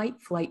into fight,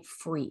 flight,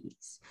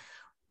 freeze.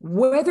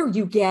 Whether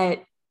you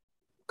get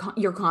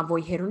your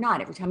convoy hit or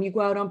not, every time you go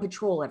out on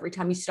patrol, every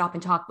time you stop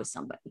and talk with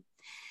somebody.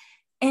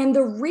 And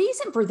the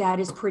reason for that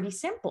is pretty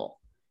simple.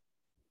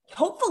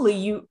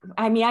 Hopefully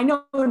I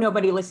know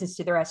nobody listens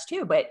to their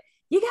S2, but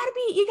you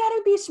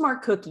gotta be a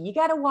smart cookie. You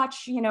gotta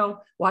watch the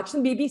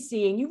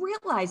BBC, and you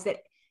realize that,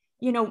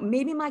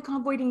 maybe my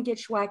convoy didn't get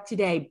schwacked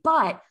today,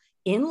 but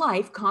in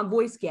life,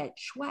 convoys get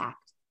schwacked.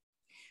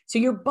 So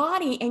your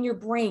body and your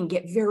brain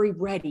get very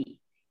ready.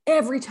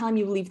 Every time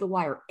you leave the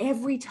wire,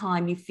 every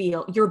time you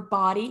feel your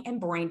body and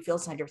brain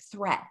feels under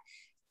threat.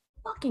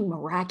 Fucking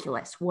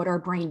miraculous what our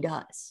brain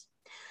does.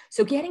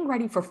 So getting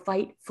ready for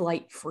fight,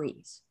 flight,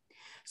 freeze.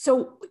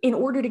 So in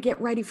order to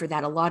get ready for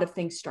that, a lot of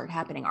things start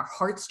happening. Our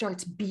heart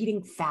starts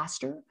beating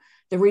faster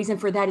The reason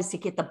for that is to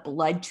get the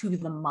blood to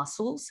the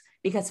muscles,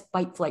 because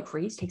fight, flight,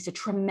 freeze takes a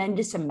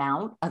tremendous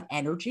amount of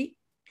energy.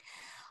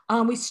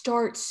 We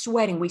start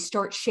sweating, we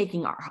start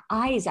shaking, our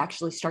eyes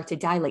actually start to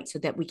dilate so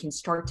that we can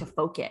start to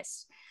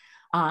focus.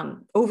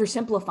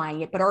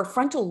 Oversimplifying it, but our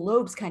frontal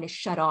lobes kind of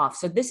shut off.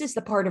 So this is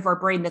the part of our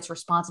brain that's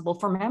responsible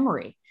for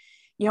memory.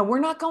 We're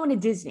not going to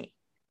Disney.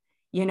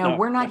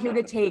 We're not here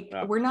to take,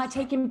 we're not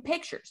taking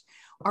pictures.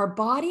 Our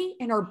body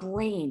and our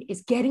brain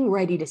is getting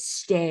ready to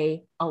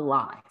stay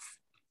alive,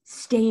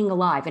 staying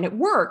alive. And it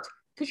worked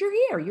because you're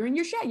here, you're in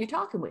your shed, you're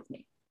talking with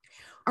me.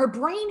 Our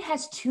brain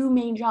has two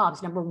main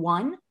jobs. Number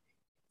one,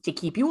 to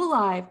keep you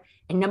alive.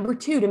 And number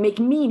two, to make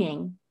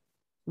meaning,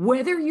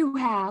 whether you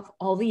have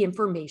all the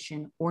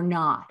information or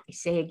not. I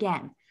say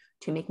again,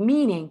 to make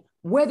meaning,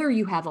 whether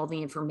you have all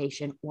the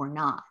information or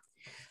not.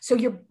 So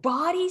your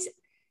body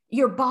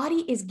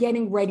is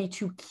getting ready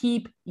to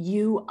keep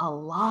you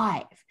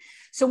alive.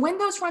 So when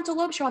those frontal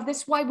lobes show off,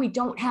 this is why we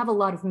don't have a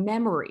lot of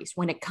memories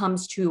when it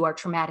comes to our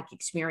traumatic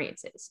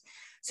experiences.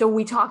 So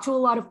we talk to a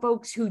lot of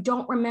folks who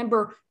don't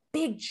remember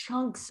big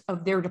chunks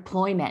of their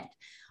deployment.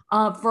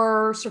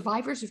 For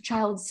survivors of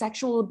child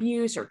sexual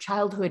abuse or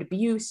childhood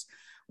abuse,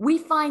 we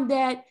find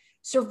that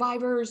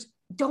survivors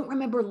don't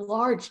remember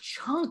large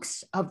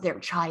chunks of their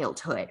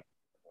childhood.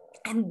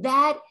 And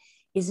that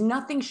is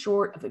nothing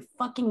short of a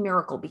fucking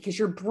miracle, because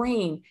your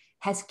brain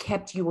has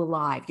kept you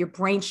alive. Your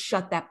brain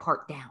shut that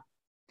part down.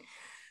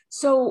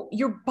 So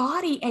your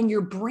body and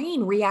your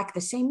brain react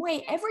the same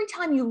way every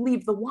time you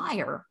leave the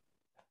wire,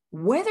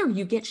 whether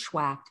you get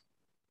schwacked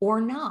or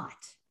not.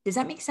 Does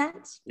that make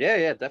sense?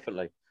 Yeah,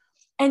 definitely.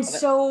 And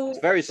so it's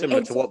very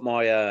similar to what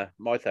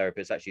my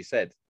therapist actually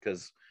said,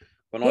 because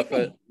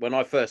when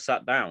I first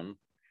sat down,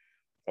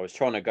 I was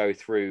trying to go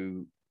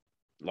through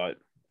like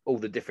all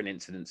the different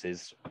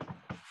incidences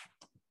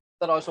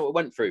that I sort of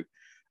went through,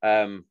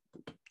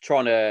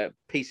 trying to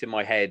piece in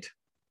my head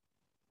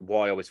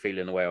why I was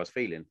feeling the way I was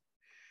feeling.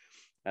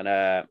 And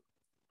I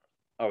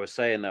was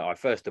saying that I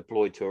first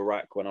deployed to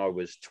Iraq when I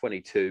was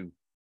 22.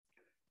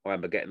 I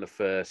remember getting the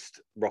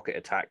first rocket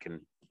attack and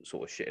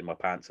sort of shitting my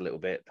pants a little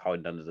bit,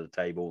 hiding under the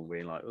table and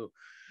being like, oh.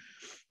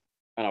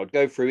 And I would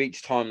go through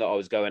each time that I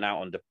was going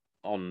out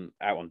on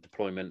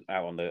deployment,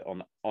 out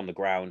on the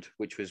ground,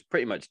 which was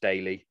pretty much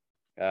daily.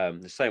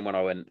 The same when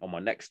I went on my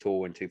next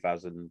tour in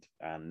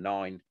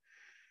 2009.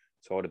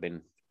 So I'd have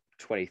been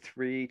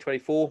 23,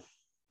 24.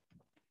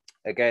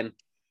 Again,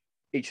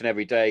 each and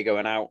every day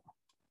going out,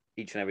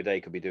 each and every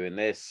day could be doing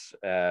this.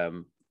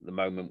 The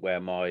moment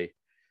where my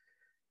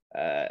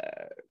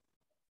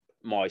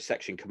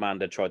section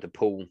commander tried to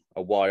pull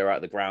a wire out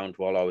of the ground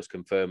while I was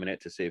confirming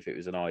it to see if it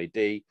was an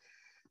IED.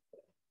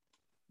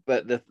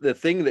 But the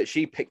thing that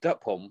she picked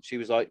up on, she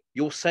was like,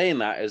 you're saying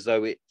that as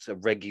though it's a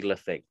regular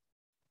thing.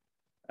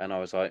 And I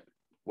was like,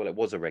 well, it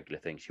was a regular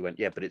thing. She went,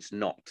 yeah, but it's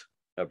not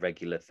a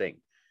regular thing.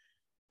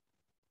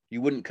 You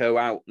wouldn't go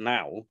out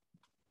now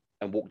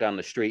and walk down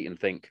the street and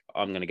think,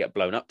 I'm going to get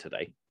blown up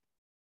today.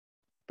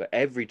 But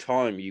every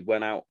time you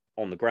went out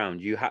on the ground,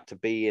 you had to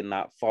be in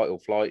that fight or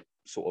flight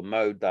sort of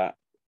mode that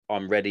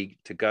I'm ready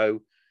to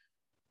go.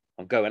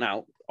 I'm going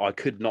out. I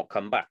could not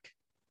come back.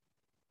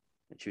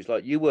 And she was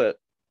like, you were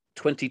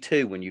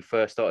 22 when you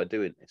first started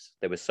doing this.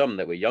 There were some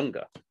that were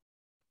younger.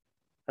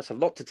 That's a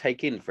lot to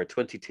take in for a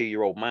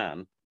 22-year-old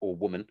man or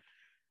woman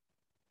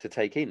to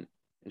take in.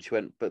 And she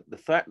went, but the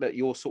fact that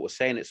you're sort of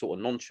saying it sort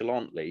of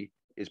nonchalantly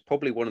is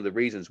probably one of the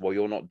reasons why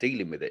you're not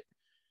dealing with it,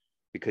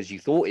 because you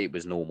thought it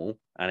was normal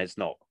and it's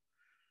not.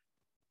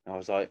 And I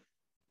was like,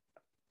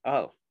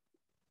 oh,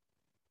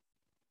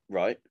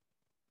 right.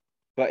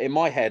 But in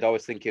my head, I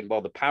was thinking,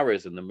 well, the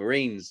Paras and the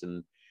Marines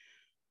and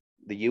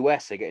the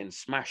US are getting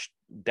smashed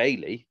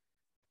daily.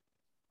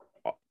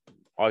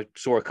 I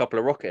saw a couple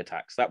of rocket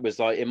attacks. That was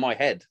like in my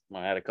head.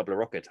 I had a couple of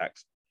rocket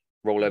attacks,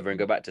 roll over and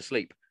go back to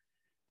sleep.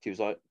 She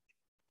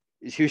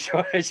was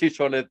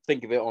trying to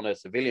think of it on a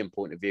civilian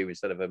point of view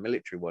instead of a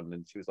military one.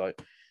 And she was like,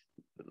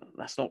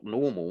 that's not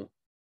normal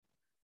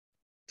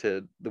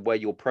to the way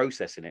you're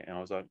processing it. And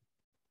I was like,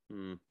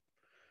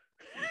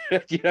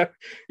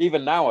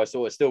 even now I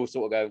still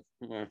sort of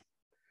go,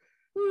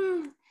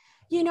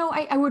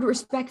 I would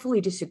respectfully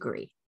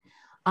disagree.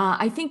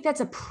 I think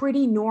that's a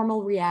pretty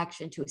normal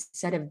reaction to a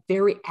set of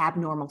very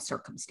abnormal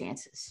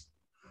circumstances.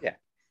 Yeah.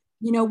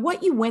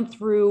 What you went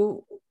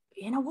through,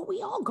 what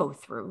we all go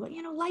through,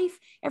 life,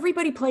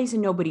 everybody plays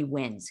and nobody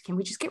wins. Can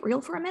we just get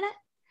real for a minute?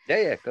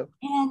 Yeah, go.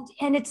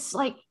 And it's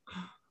like,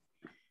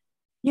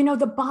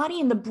 the body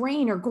and the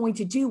brain are going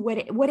to do what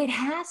it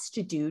has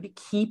to do to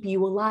keep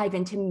you alive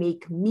and to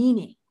make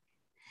meaning.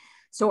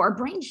 So our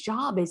brain's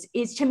job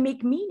is to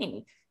make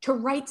meaning, to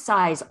right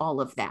size all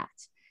of that,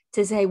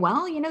 to say,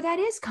 well, that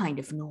is kind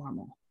of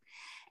normal.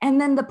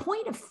 And then the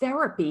point of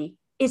therapy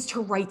is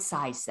to right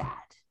size that.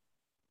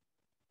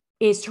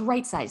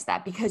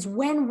 Because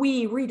when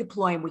we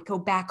redeploy and we go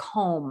back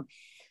home,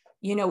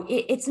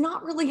 it's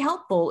not really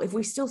helpful if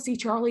we still see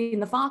Charlie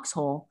in the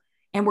foxhole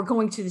and we're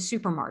going to the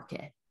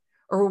supermarket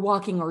or we're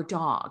walking our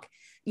dog.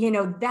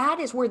 That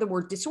is where the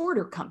word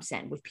disorder comes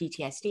in with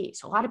PTSD.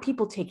 So a lot of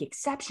people take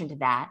exception to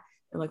that.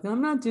 They're like,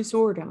 I'm not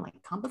disordered. I'm like,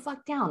 calm the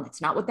fuck down.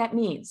 That's not what that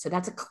means. So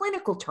that's a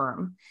clinical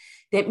term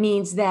that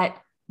means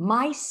that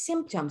my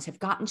symptoms have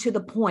gotten to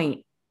the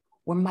point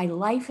where my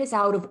life is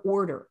out of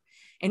order.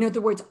 In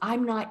other words,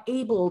 I'm not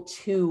able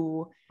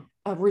to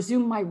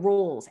resume my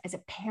roles as a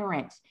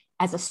parent,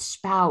 as a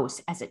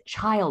spouse, as a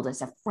child,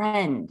 as a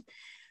friend.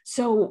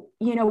 So,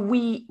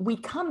 we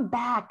come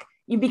back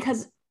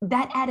because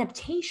that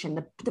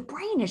adaptation, the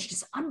brain is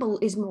just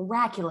is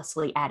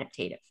miraculously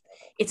adaptive.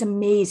 It's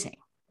amazing.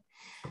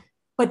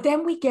 But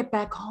then we get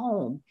back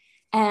home,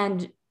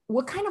 and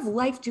what kind of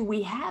life do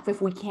we have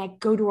if we can't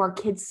go to our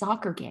kids'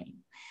 soccer game?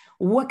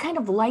 What kind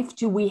of life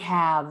do we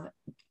have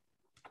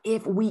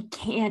if we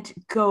can't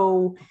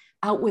go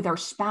out with our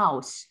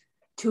spouse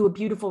to a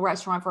beautiful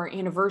restaurant for our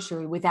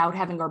anniversary without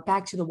having our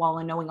back to the wall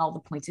and knowing all the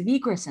points of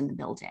egress in the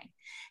building?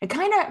 It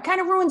kind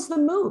of ruins the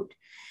mood.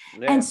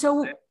 Yeah. And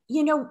so,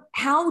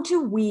 how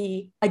do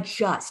we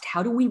adjust?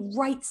 How do we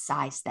right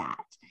size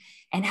that?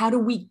 And how do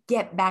we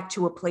get back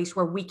to a place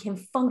where we can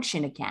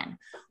function again,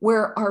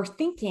 where our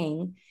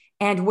thinking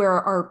and where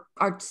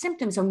our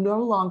symptoms are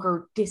no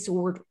longer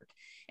disordered?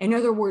 In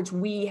other words,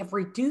 we have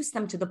reduced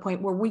them to the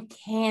point where we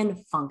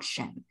can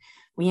function.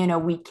 We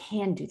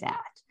can do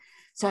that.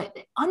 So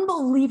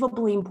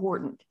unbelievably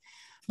important.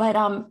 But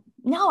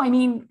no, I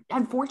mean,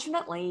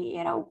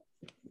 unfortunately,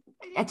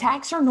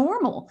 attacks are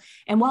normal.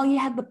 And while you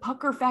had the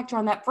pucker factor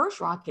on that first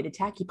rocket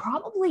attack, you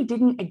probably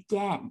didn't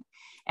again.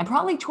 And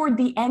probably toward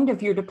the end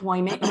of your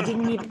deployment, you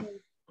didn't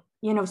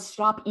even,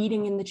 stop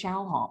eating in the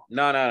chow hall.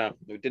 No.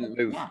 It didn't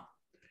move. Yeah.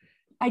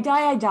 I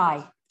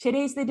die.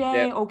 Today's the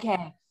day. Yeah.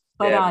 Okay.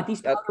 But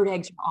these powdered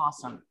eggs are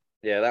awesome.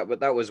 Yeah,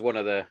 that was one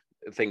of the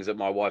things that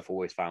my wife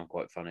always found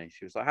quite funny.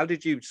 She was like, how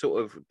did you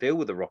sort of deal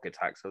with the rocket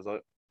attacks? I was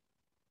like,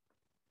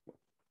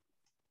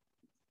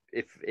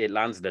 if it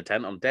lands in a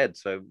tent, I'm dead.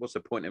 So what's the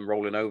point in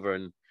rolling over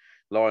and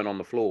lying on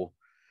the floor?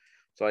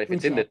 So if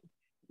it's in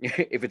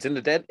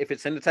the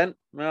tent,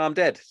 well, I'm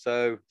dead.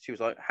 So she was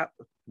like,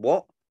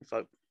 what? It's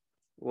like,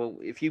 well,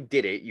 if you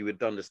did it, you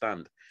would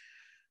understand.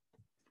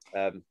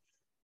 And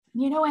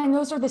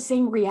those are the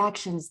same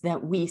reactions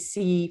that we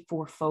see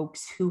for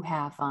folks who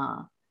have,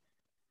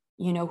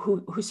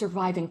 who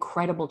survive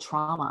incredible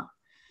trauma.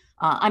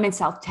 I'm in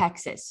South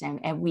Texas,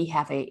 and we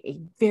have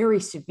a very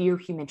severe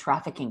human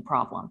trafficking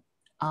problem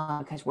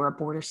because we're a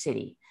border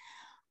city.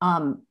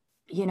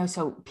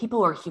 So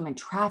people are human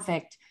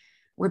trafficked,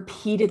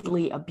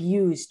 repeatedly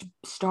abused,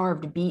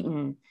 starved,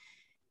 beaten.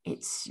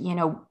 It's,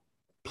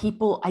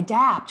 people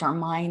adapt, our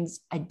minds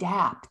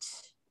adapt.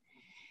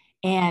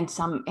 And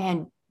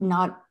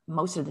not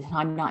most of the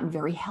time, not in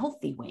very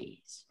healthy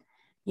ways,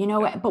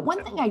 but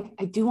one thing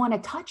I do want to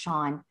touch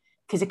on,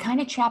 because it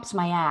kind of chaps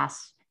my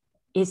ass,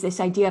 is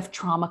this idea of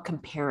trauma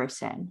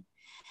comparison.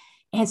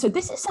 And so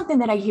this is something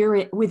that I hear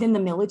it within the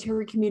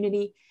military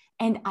community,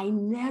 and I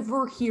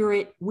never hear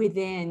it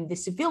within the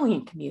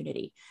civilian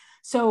community.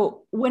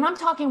 So when I'm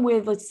talking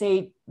with, let's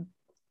say,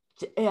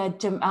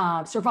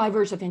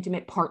 survivors of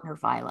intimate partner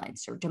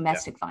violence or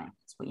domestic violence,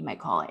 what you might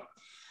call it,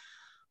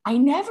 I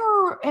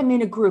never am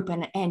in a group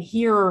and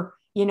hear,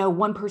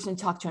 one person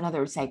talk to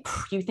another and say,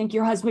 you think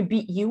your husband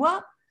beat you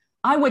up?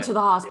 I went to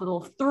the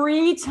hospital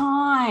 3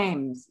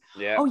 times.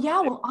 Yeah. Oh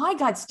yeah, well, I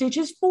got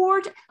stitches for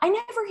it. I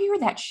never hear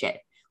that shit.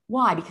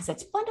 Why? Because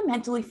that's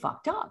fundamentally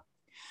fucked up.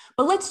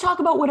 But let's talk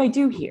about what I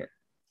do hear.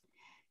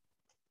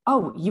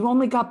 Oh, you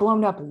only got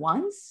blown up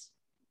once?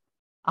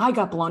 I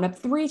got blown up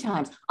 3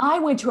 times. I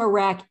went to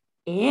Iraq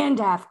and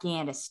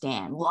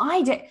Afghanistan. Well,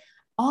 I did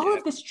all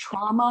of this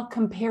trauma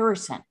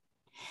comparison.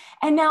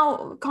 And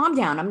now, calm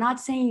down. I'm not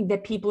saying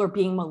that people are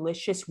being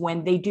malicious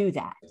when they do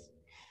that.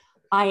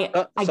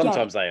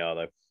 Sometimes they are,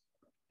 though.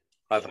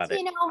 I've had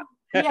it.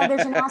 Yeah,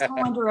 there's an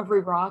asshole under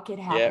every rock. It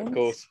happens. Yeah, of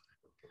course.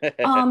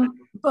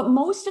 But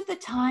most of the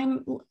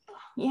time,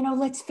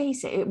 let's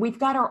face it, we've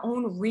got our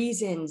own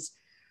reasons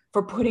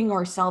for putting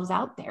ourselves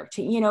out there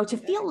to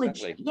feel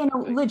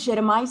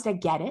legitimized. I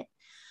get it.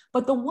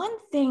 But the one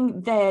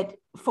thing that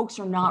folks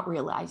are not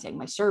realizing,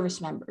 my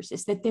service members,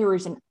 is that there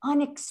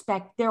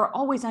are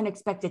always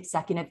unexpected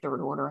second and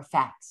third order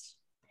effects.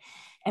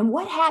 And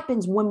what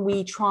happens when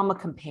we trauma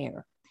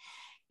compare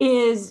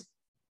is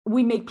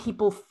we make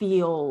people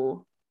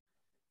feel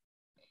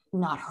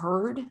not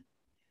heard.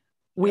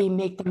 We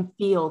make them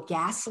feel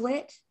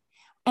gaslit.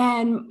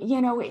 And,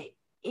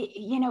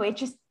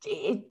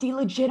 it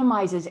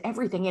delegitimizes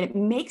everything, and it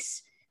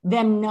makes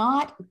them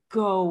not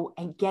go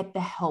and get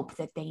the help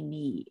that they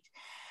need.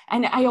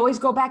 And I always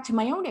go back to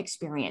my own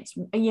experience.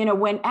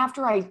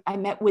 After I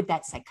met with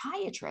that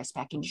psychiatrist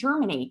back in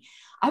Germany,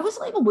 I was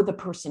labeled with a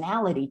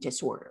personality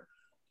disorder,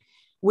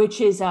 which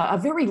is a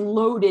very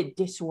loaded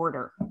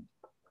disorder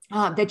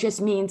that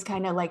just means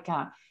kind of like,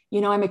 I'm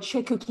a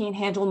chick who can't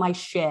handle my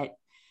shit,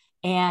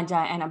 and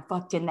I'm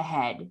fucked in the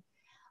head.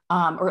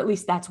 Or at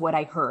least that's what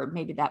I heard.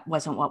 Maybe that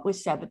wasn't what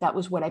was said, but that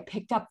was what I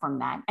picked up from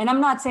that. And I'm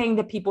not saying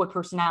that people with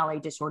personality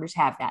disorders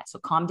have that. So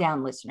calm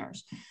down,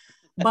 listeners.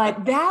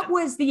 But that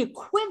was the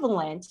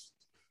equivalent.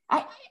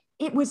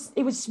 It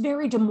was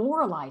very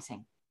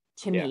demoralizing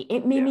to me.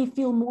 It made me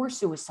feel more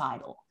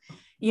suicidal.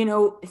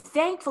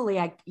 Thankfully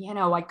I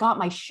got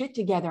my shit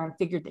together and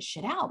figured this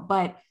shit out.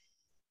 But,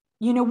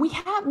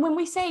 when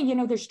we say,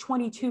 there's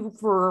 22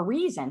 for a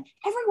reason,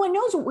 everyone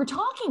knows what we're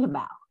talking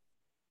about.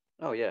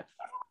 Oh yeah.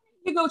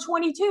 You go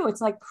 22,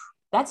 it's like,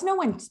 that's no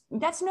one's,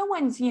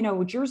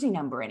 jersey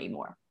number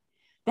anymore.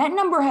 That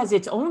number has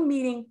its own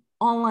meaning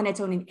all on its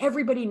own, and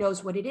everybody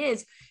knows what it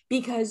is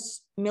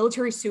because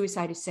military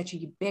suicide is such a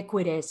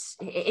ubiquitous,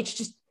 it's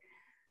just,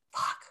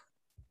 fuck.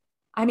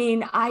 I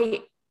mean,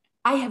 I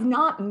have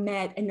not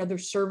met another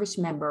service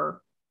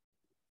member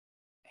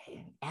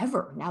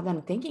ever, now that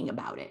I'm thinking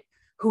about it,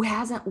 who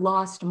hasn't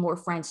lost more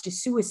friends to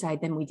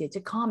suicide than we did to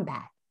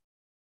combat.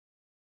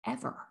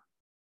 Ever.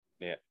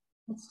 Yeah.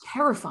 It's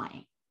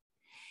terrifying.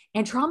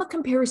 And trauma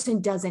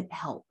comparison doesn't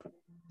help.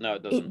 No,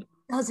 it doesn't. It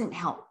doesn't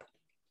help.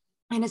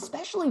 And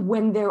especially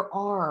when there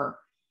are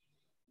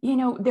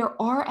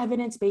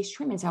evidence-based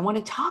treatments. I want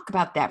to talk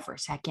about that for a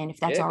second, if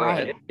that's all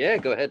right. Ahead. Yeah,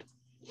 go ahead.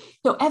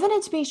 So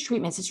evidence-based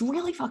treatments is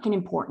really fucking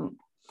important.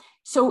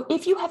 So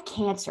if you have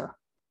cancer,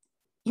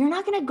 you're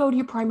not going to go to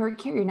your primary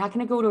care. You're not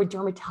going to go to a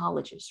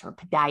dermatologist or a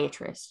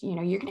podiatrist.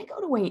 You're going to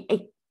go to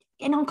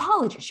an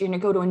oncologist. You're going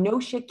to go to a no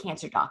shit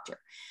cancer doctor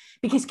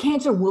because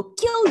cancer will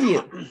kill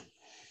you.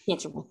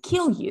 Cancer will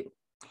kill you.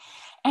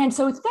 And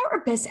so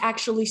therapists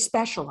actually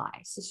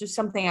specialize. This is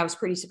something I was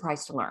pretty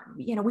surprised to learn.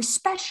 We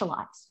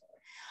specialize.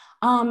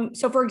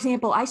 So for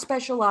example, I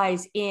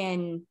specialize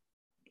in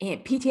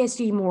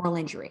PTSD, moral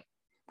injury,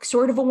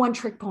 sort of a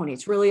one-trick pony.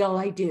 It's really all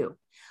I do.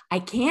 I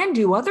can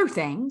do other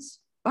things,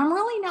 but I'm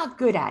really not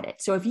good at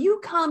it. So if you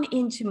come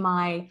into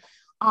my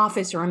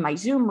office or in my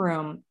Zoom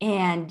room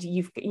and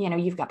you've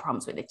got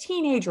problems with a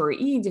teenager or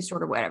eating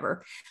disorder,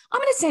 whatever, I'm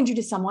going to send you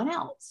to someone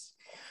else.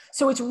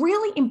 So it's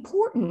really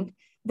important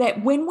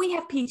that when we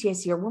have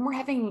PTSD or when we're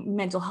having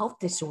mental health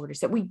disorders,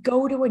 that we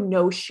go to a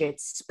no shit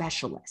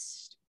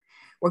specialist.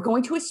 We're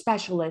going to a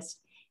specialist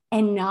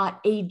and not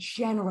a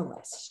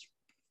generalist,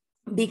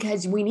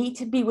 because we need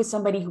to be with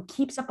somebody who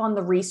keeps up on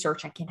the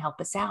research and can help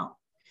us out.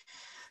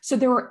 So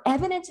there are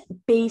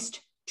evidence-based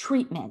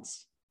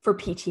treatments for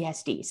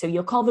PTSD. So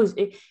you'll call those,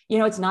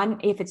 it's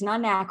not, if it's not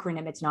an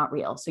acronym, it's not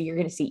real. So you're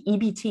going to see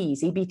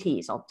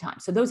EBTs all the time.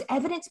 So those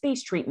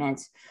evidence-based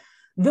treatments,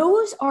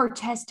 those are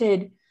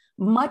tested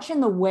much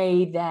in the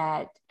way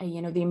that,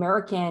 the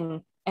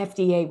American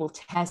FDA will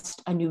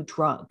test a new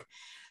drug.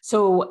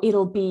 So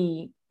it'll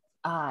be,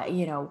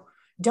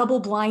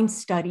 double-blind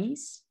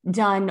studies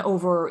done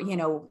with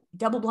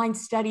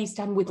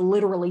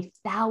literally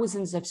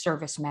thousands of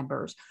service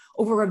members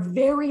over a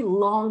very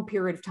long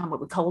period of time, what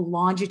we call a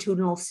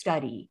longitudinal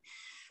study.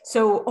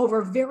 So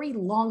over a very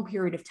long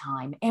period of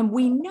time. And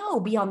we know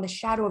beyond the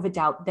shadow of a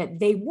doubt that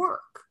they work,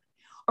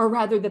 or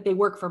rather that they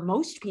work for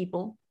most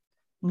people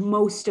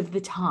most of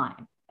the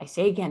time. I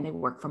say again, they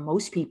work for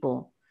most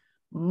people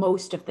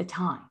most of the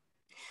time.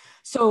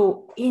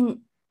 So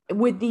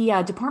with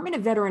the Department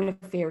of Veteran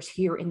Affairs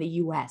here in the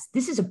US,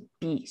 this is a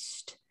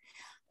beast.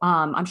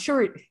 I'm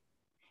sure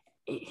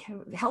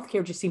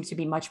healthcare just seems to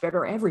be much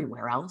better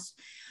everywhere else.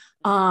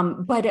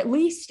 But at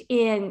least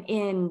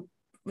in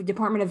the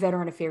Department of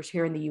Veteran Affairs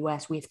here in the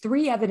US, we have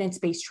 3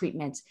 evidence-based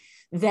treatments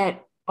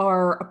that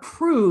are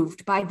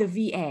approved by the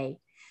VA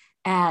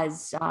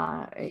as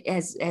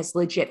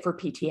legit for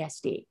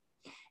PTSD.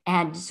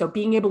 And so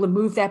being able to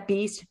move that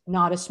beast,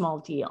 not a small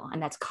deal.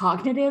 And that's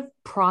cognitive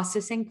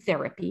processing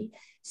therapy,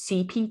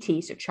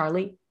 CPT, so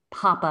Charlie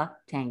Papa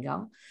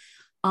Tango,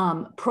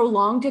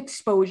 prolonged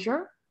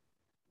exposure,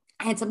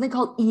 and something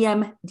called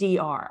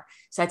EMDR.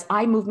 So that's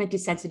eye movement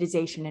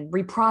desensitization and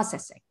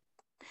reprocessing.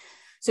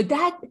 So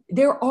that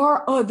there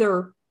are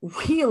other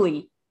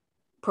really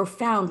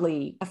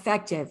profoundly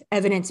effective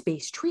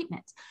evidence-based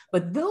treatments,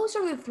 but those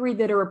are the 3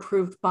 that are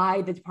approved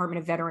by the Department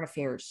of Veteran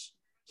Affairs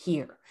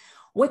here.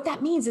 What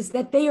that means is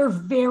that they are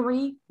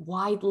very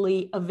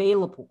widely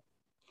available,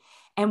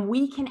 and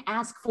we can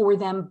ask for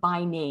them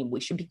by name. We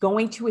should be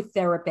going to a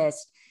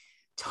therapist,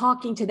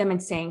 talking to them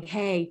and saying,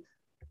 hey,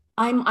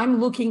 I'm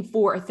looking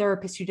for a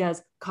therapist who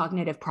does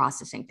cognitive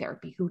processing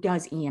therapy, who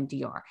does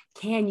EMDR.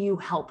 Can you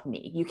help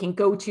me?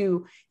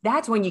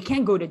 That's when you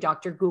can go to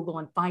Dr. Google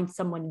and find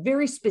someone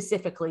very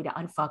specifically to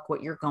unfuck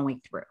what you're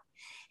going through.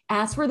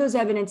 Ask for those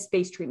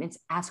evidence-based treatments,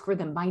 ask for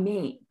them by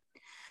name.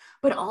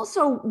 But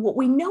also what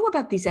we know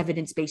about these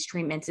evidence-based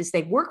treatments is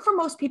they work for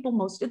most people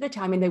most of the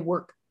time, and they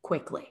work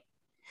quickly.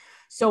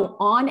 So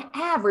on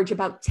average,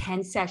 about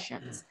 10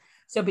 sessions.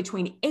 So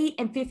between 8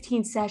 and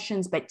 15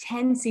 sessions, but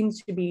 10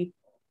 seems to be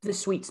the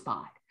sweet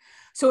spot.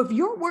 So if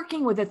you're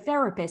working with a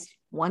therapist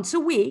once a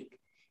week,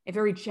 a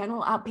very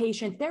general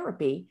outpatient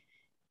therapy,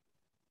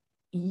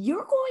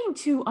 you're going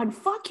to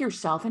unfuck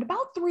yourself in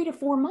about 3 to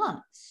 4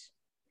 months.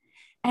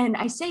 And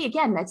I say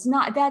again,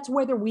 that's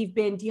whether we've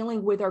been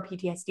dealing with our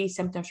PTSD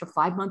symptoms for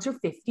 5 months or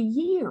 50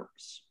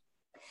 years.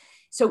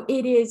 So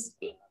it is,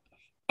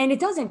 and it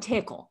doesn't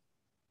tickle.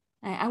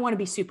 I want to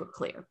be super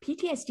clear.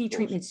 PTSD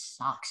treatment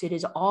sucks. It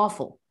is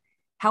awful.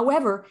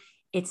 However,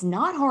 it's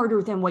not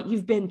harder than what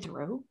you've been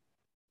through.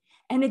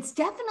 And it's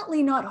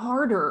definitely not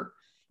harder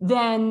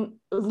than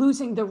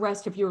losing the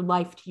rest of your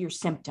life to your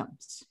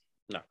symptoms.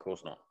 No, of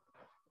course not.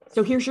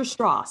 So here's your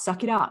straw,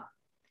 suck it up.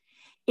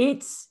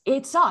 It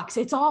sucks,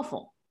 it's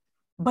awful,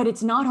 but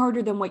it's not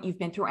harder than what you've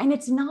been through. And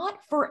it's not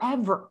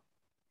forever.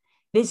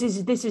 This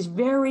is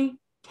very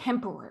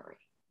temporary.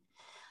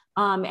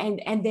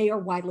 And they are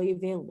widely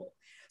available.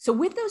 So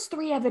with those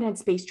 3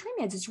 evidence-based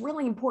treatments, it's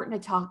really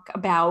important to talk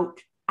about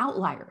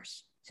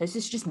outliers. So this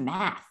is just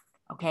math,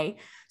 okay?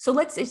 So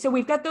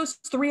we've got those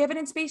 3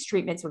 evidence-based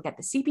treatments. We've got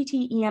the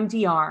CPT,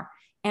 EMDR,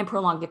 and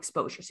prolonged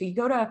exposure. So you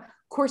go to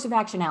course of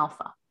action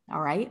alpha,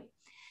 all right?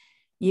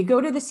 You go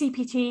to the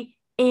CPT,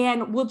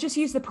 and we'll just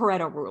use the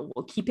Pareto rule.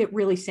 We'll keep it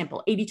really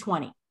simple,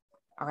 80-20,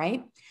 all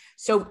right?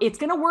 So it's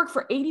gonna work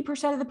for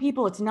 80% of the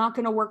people. It's not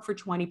gonna work for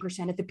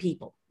 20% of the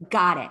people.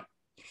 Got it.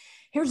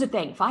 Here's the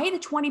thing. If I had a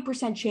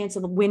 20% chance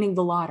of winning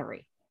the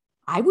lottery,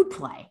 I would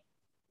play.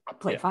 I'd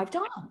play 5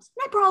 times.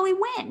 And I'd probably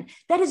win.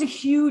 That is a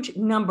huge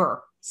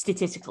number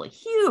statistically.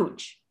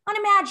 Huge.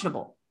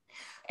 Unimaginable.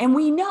 And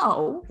we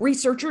know,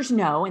 researchers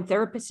know, and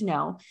therapists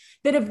know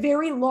that a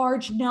very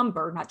large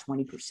number, not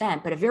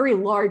 20%, but a very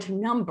large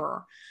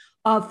number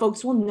of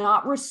folks will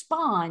not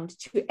respond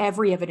to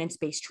every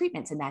evidence-based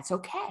treatments, and that's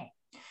okay.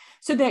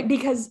 So that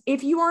because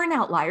if you are an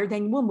outlier,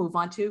 then we'll move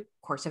on to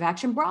course of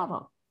action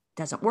Bravo.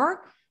 Doesn't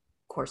work?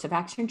 Course of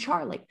action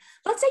Charlie.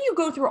 Let's say you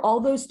go through all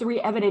those 3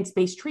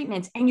 evidence-based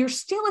treatments and you're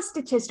still a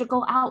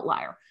statistical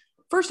outlier.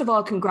 First of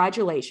all,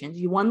 congratulations,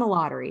 you won the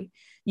lottery.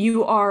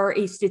 You are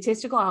a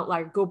statistical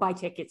outlier. Go buy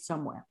tickets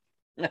somewhere.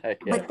 Yeah.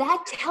 But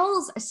that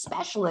tells a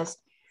specialist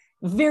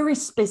very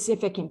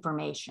specific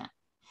information.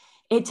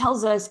 It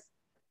tells us,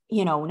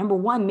 number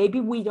one, maybe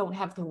we don't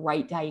have the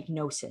right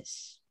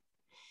diagnosis.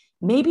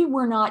 Maybe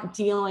we're not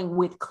dealing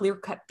with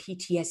clear-cut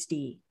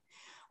PTSD.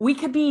 We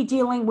could be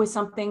dealing with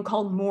something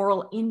called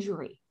moral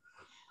injury,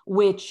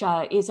 which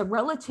is a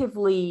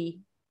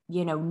relatively,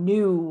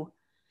 new,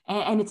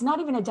 and it's not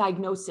even a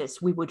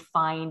diagnosis we would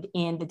find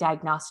in the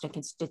Diagnostic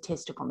and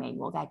Statistical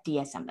Manual, that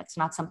DSM. That's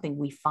not something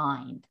we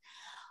find.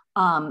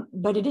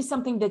 But it is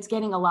something that's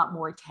getting a lot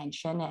more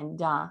attention,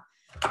 and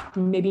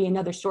maybe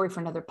another story for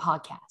another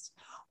podcast.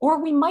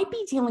 Or we might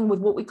be dealing with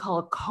what we call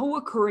a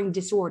co-occurring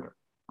disorder.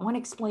 I want to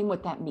explain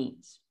what that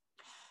means.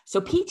 So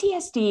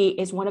PTSD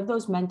is one of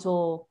those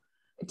mental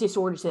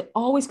disorders that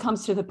always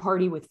comes to the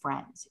party with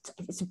friends.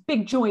 It's a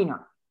big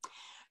joiner.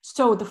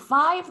 So the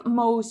 5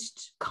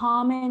 most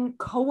common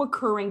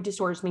co-occurring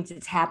disorders means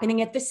it's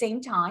happening at the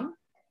same time.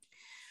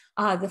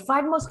 The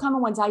 5 most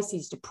common ones I see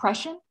is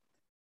depression,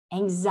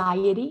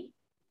 anxiety,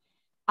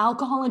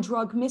 alcohol and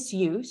drug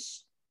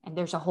misuse, and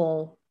there's a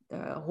whole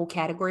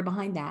category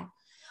behind that,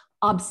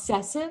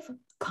 obsessive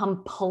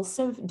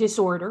compulsive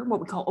disorder, what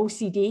we call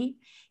OCD,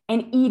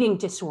 and eating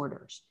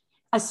disorders,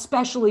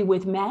 especially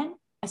with men,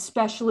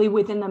 especially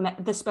within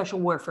the special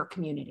warfare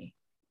community.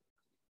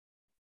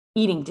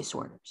 Eating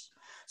disorders.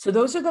 So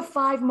those are the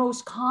 5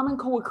 most common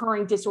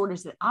co-occurring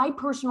disorders that I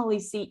personally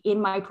see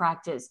in my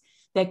practice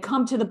that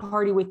come to the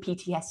party with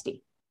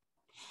PTSD.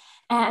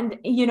 And,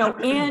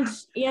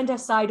 and a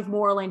side of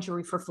moral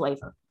injury for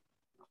flavor.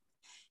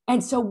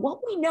 And so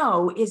what we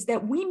know is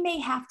that we may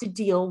have to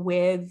deal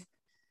with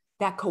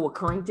that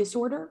co-occurring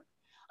disorder.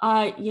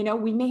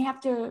 We may have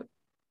to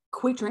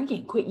quit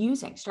drinking, quit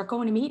using, start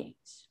going to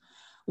meetings.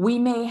 We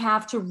may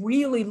have to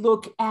really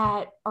look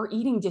at our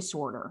eating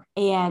disorder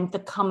and the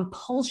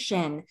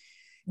compulsion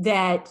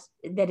that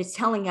is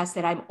telling us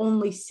that I'm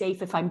only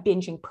safe if I'm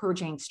binging,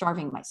 purging,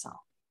 starving myself.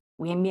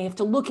 We may have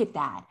to look at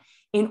that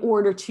in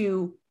order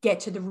to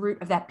get to the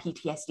root of that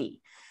PTSD.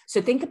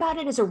 So think about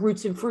it as a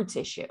roots and fruits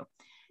issue.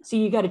 So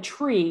you got a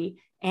tree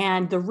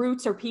and the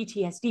roots are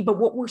PTSD, but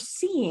what we're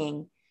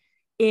seeing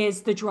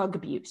is the drug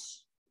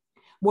abuse.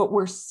 What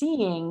we're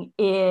seeing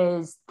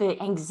is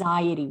the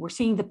anxiety. We're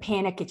seeing the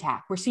panic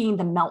attack. We're seeing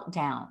the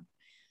meltdown,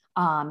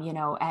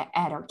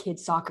 at our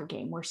kids' soccer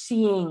game. We're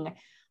seeing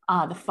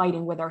the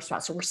fighting with our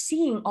spouse. So we're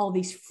seeing all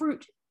these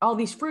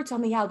fruits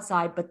on the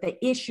outside, but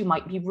the issue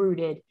might be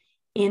rooted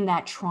in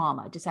that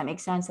trauma. Does that make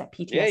sense? That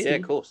PTSD? Yeah,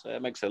 of course.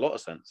 That makes a lot of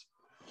sense.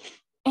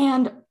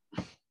 And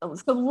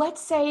so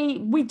let's say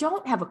we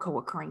don't have a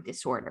co-occurring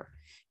disorder.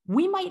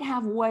 We might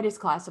have what is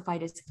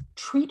classified as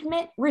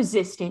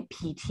treatment-resistant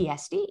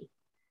PTSD.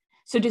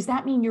 So does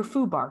that mean you're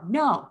FUBAR?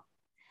 No.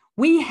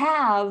 We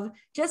have,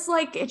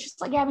 it's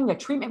just like having a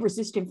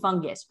treatment-resistant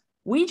fungus.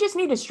 We just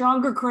need a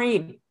stronger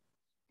cream.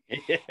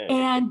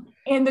 And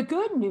the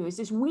good news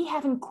is we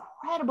have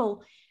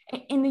incredible,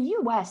 in the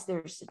US,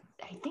 there's,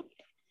 I think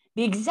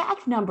the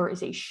exact number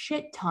is a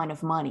shit ton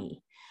of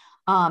money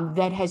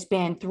that has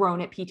been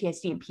thrown at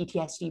PTSD and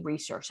PTSD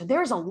research. So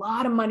there's a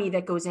lot of money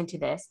that goes into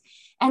this.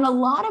 And a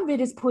lot of it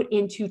is put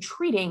into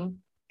treating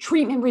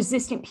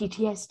treatment-resistant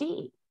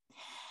PTSD.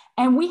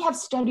 And we have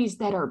studies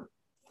that are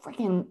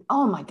freaking,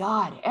 oh my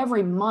God,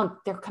 every month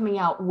they're coming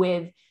out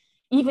with,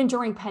 even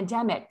during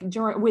pandemic,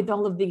 with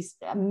all of these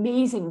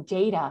amazing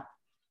data.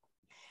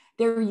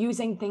 They're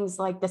using things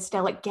like the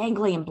stellate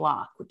ganglion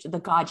block, which is the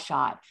God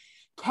shot,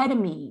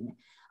 ketamine,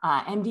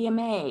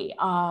 MDMA,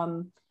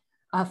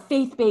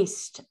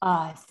 faith-based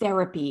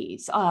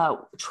therapies,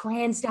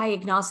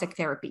 transdiagnostic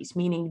therapies,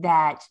 meaning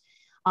that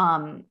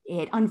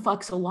It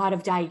unfucks a lot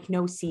of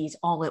diagnoses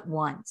all at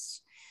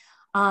once.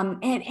 And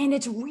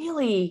it's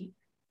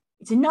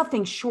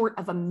nothing short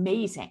of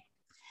amazing.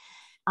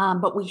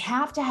 But we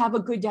have to have a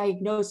good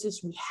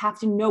diagnosis. We have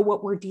to know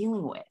what we're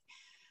dealing with.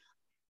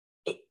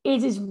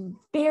 It is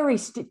very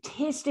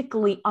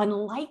statistically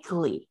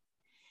unlikely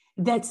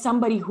that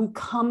somebody who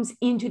comes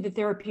into the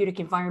therapeutic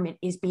environment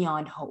is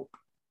beyond hope.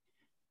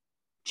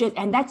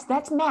 And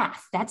that's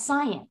math, that's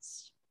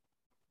science.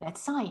 That's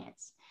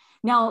science.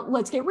 Now,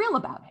 let's get real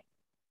about it.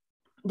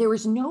 There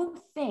is no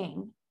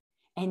thing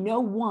and no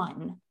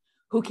one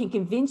who can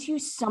convince you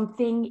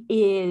something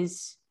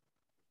is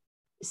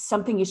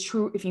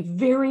true if you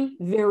very,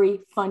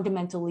 very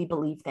fundamentally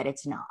believe that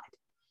it's not.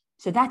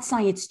 So that's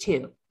science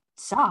too. It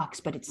sucks,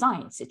 but it's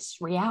science. It's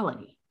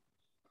reality.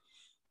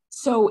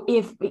 So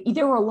if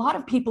there are a lot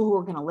of people who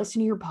are going to listen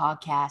to your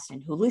podcast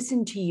and who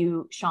listen to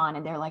you, Sean,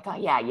 and they're like, oh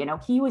yeah,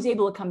 he was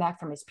able to come back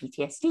from his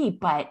PTSD,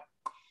 but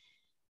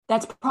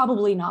that's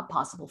probably not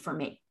possible for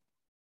me.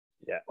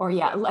 Yeah. Or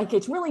like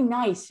it's really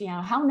nice,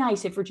 how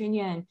nice if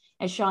Virginia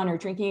and Sean are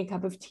drinking a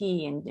cup of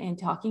tea and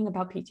talking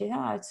about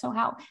PTSD. So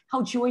how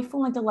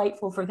joyful and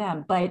delightful for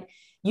them. But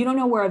you don't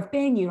know where I've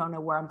been. You don't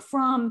know where I'm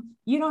from.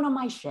 You don't know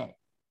my shit.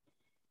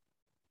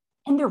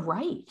 And they're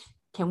right.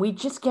 Can we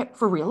just get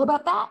for real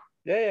about that?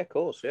 Yeah, of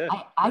course. Yeah.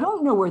 I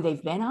don't know where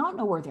they've been. I don't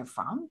know where they're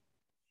from.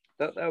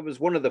 That was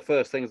one of the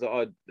first things that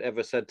I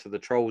ever said to the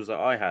trolls that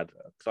I had.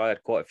 Because I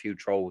had quite a few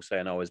trolls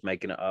saying I was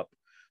making it up.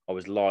 I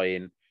was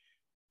lying.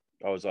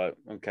 I was like,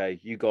 okay,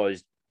 you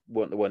guys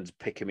weren't the ones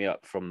picking me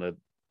up from the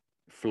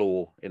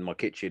floor in my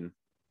kitchen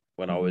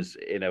when I was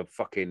in a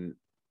fucking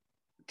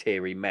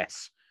teary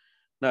mess.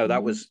 No,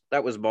 that was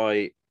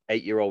my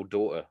 8-year-old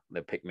daughter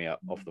that picked me up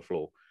off the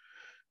floor.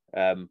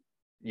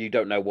 You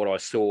don't know what I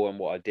saw and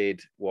what I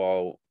did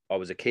while I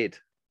was a kid,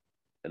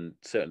 and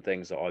certain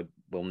things that I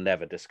will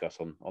never discuss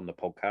on the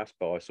podcast,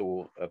 but I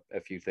saw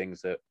a few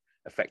things that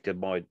affected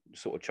my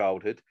sort of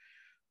childhood.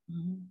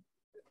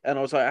 And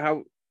I was like,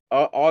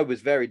 I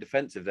was very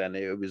defensive then.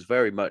 It was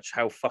very much,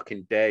 how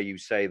fucking dare you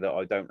say that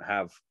I don't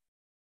have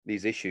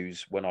these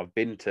issues when I've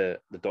been to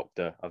the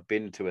doctor, I've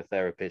been to a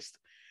therapist,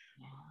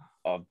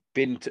 I've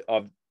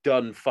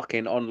done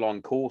fucking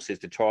online courses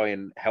to try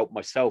and help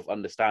myself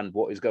understand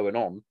what is going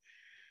on.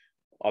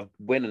 I've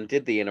went and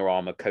did the Inner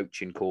Armor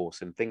coaching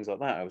course and things like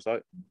that. I was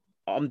like,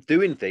 I'm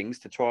doing things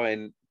to try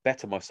and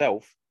better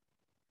myself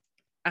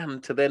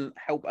and to then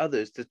help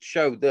others to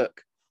show,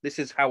 look, this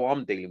is how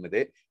I'm dealing with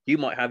it. You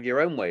might have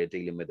your own way of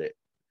dealing with it.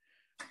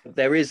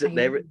 There is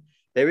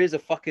a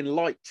fucking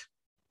light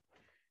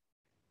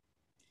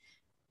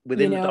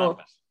within the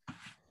darkness.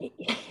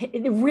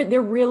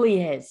 There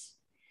really is.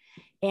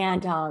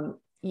 And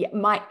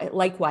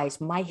likewise,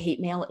 my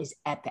hate mail is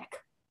epic.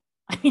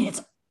 I mean,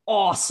 it's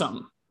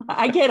awesome.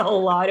 I get a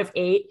lot of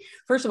hate.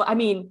 First of all, I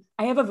mean,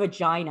 I have a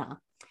vagina,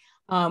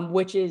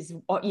 which is,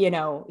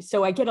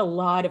 so I get a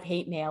lot of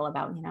hate mail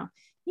about,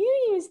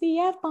 you use the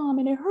F-bomb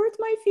and it hurts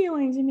my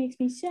feelings. It makes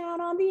me sad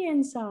on the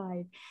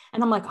inside.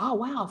 And I'm like, oh,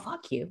 wow,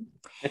 fuck you.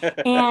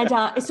 And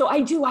so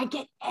I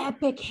get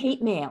epic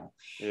hate mail.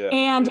 Yeah.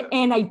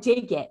 And I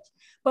dig it.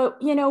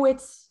 But,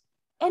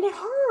 and it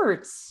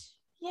hurts,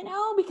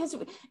 because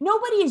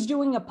nobody is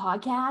doing a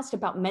podcast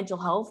about mental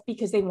health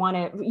because they want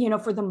to,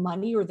 for the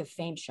money or the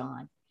fame,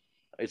 Sean.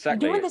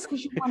 Exactly. You're doing this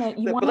because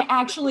you want to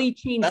actually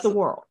change the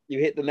world. You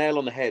hit the nail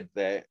on the head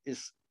there.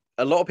 Is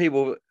a lot of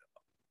people,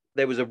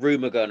 there was a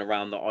rumor going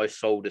around that I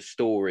sold a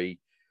story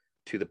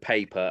to the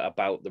paper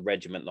about the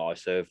regiment that I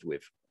served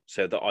with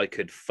so that I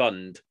could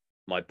fund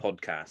my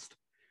podcast.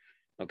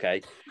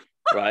 Okay.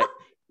 Right.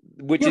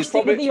 Which Your is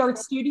probably state-of-the-art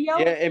studio?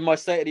 Yeah, in my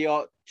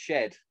state-of-the-art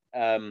shed.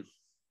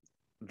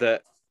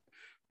 That,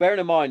 bearing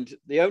in mind,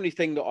 the only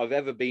thing that I've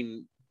ever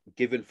been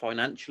given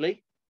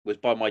financially was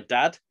by my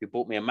dad, who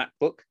bought me a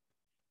MacBook.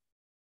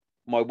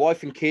 My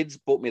wife and kids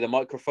bought me the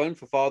microphone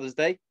for Father's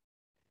Day.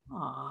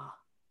 Aww.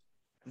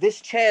 This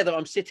chair that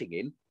I'm sitting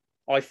in,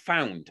 I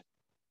found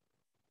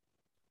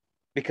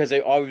because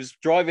I was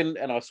driving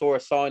and I saw a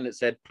sign that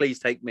said, please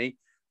take me.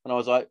 And I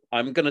was like,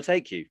 I'm going to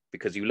take you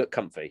because you look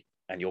comfy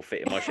and you'll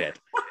fit in my shed.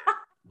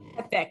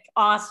 Epic.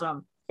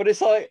 Awesome. But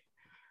it's like,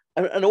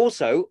 and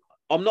also,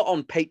 I'm not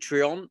on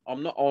Patreon.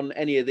 I'm not on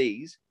any of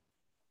these.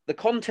 The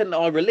content that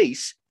I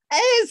release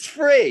is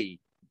free.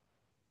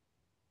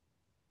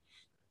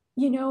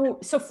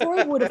 So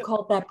Freud would have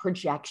called that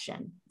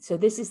projection. So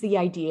this is the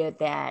idea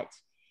that,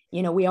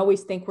 we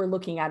always think we're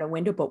looking out a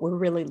window, but we're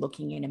really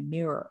looking in a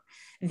mirror.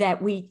 I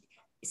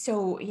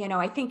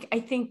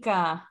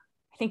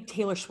think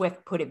Taylor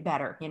Swift put it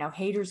better.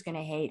 Haters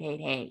gonna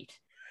hate.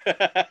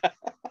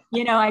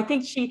 I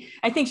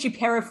think she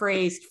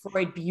paraphrased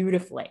Freud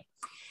beautifully.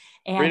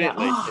 And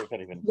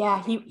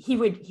yeah, he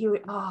would.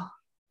 Oh,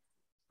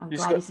 I'm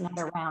glad he's not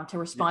around to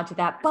respond to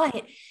that.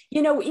 But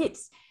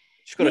it's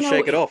just got to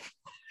shake it off.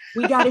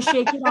 We got to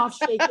shake it off,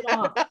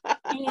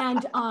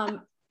 and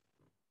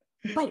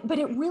but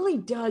it really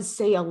does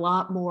say a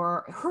lot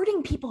more.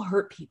 Hurting people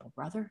hurt people,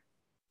 brother.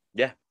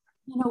 Yeah.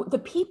 the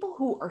people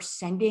who are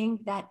sending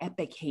that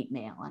epic hate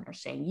mail and are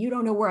saying, you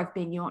don't know where I've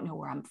been, you don't know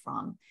where I'm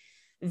from,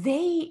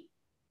 they're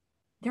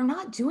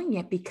not doing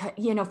it because,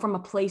 from a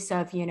place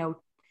of,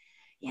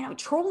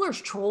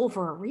 trollers troll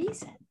for a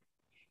reason.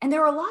 And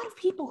there are a lot of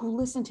people who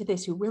listen to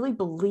this who really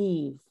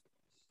believe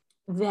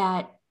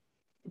that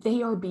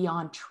they are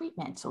beyond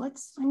treatment. So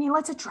let's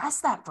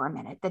address that for a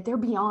minute, that they're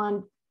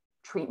beyond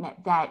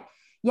treatment, that,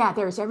 yeah,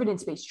 there's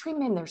evidence-based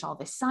treatment, there's all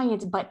this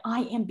science, but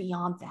I am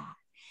beyond that.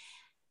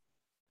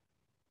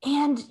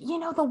 And,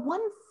 the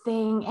one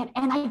thing,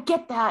 and I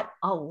get that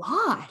a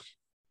lot,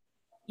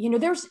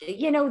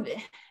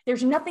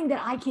 there's nothing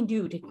that I can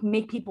do to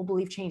make people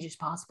believe change is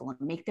possible and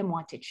make them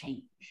want to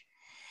change.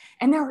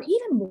 And there are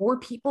even more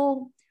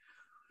people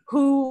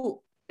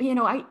who,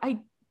 I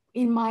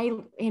in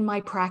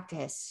my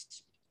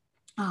practice,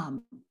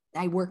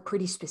 I work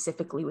pretty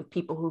specifically with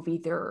people who've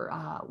either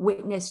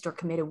witnessed or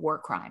committed war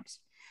crimes.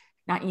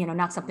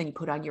 Not something you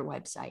put on your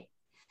website,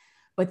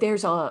 but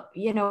there's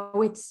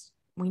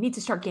we need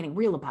to start getting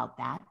real about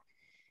that.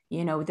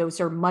 Those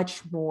are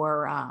much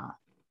more,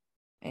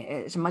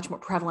 it's much more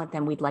prevalent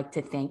than we'd like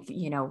to think,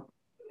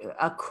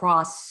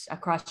 across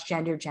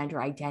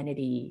gender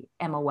identity,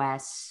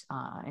 MOS,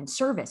 and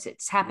service.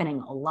 It's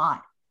happening a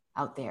lot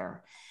out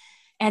there.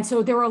 And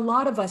so there are a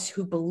lot of us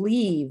who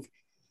believe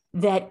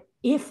that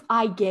if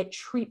I get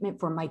treatment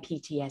for my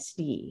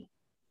PTSD,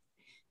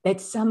 that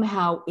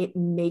somehow it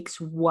makes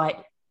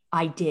what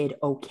I did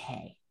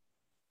okay.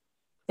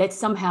 That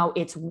somehow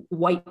it's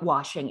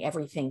whitewashing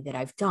everything that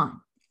I've done.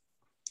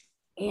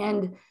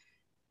 And,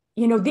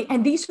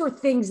 and these are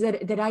things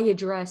that I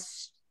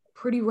address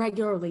pretty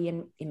regularly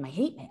in my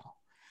hate mail.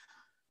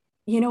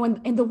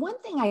 And the one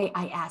thing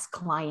I ask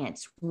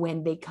clients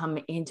when they come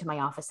into my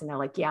office and they're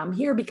like, yeah, I'm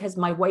here because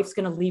my wife's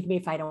going to leave me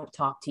if I don't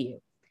talk to you.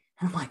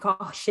 And I'm like,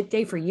 oh, shit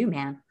day for you,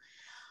 man.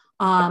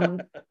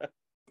 And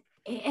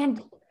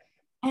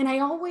I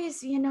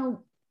always,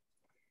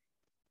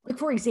 like,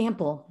 for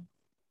example,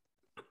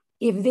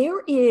 if there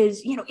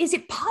is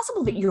it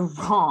possible that you're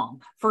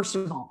wrong? First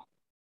of all,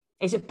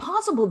 is it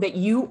possible that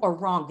you are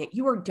wrong, that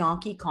you are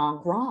Donkey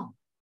Kong wrong?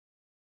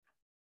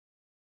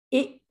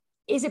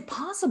 Is it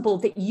possible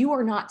that you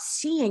are not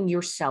seeing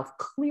yourself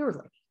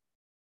clearly?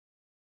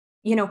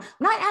 I'm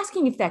not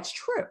asking if that's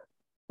true.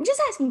 I'm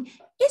just asking,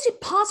 is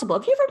it possible?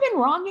 Have you ever been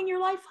wrong in your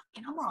life?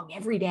 I'm wrong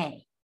every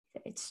day.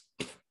 It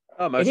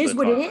is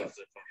what it is.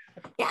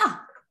 Yeah.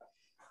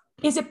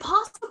 Is it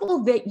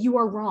possible that you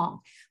are wrong?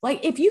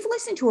 Like, if you've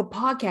listened to a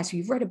podcast or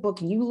you've read a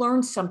book and you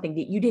learned something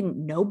that you didn't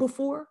know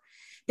before,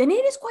 then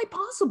it is quite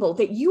possible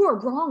that you are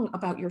wrong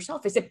about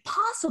yourself. Is it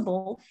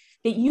possible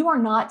that you are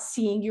not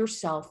seeing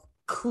yourself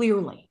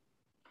clearly?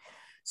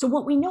 So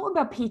what we know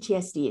about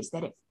PTSD is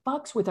that it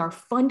fucks with our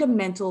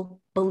fundamental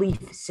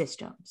belief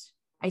systems.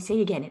 I say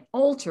again, it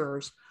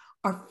alters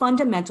our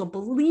fundamental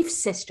belief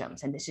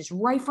systems. And this is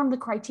right from the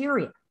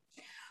criteria.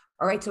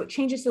 All right. So it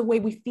changes the way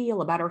we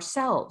feel about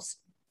ourselves,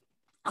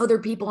 other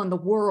people in the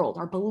world,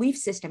 our belief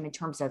system in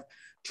terms of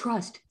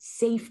trust,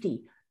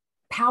 safety,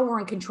 power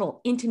and control,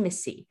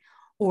 intimacy,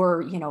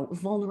 or,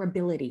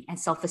 vulnerability and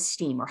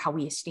self-esteem, or how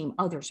we esteem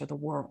others or the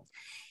world.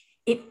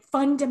 It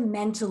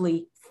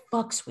fundamentally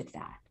fucks with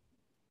that.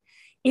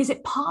 Is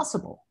it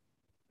possible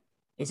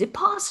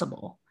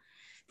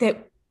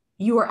that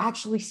you are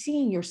actually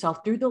seeing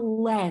yourself through the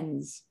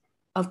lens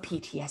of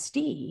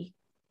PTSD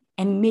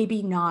and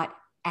maybe not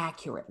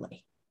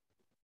accurately?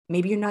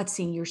 Maybe you're not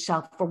seeing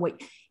yourself for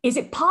what. Is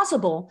it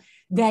possible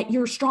that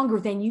you're stronger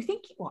than you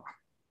think you are?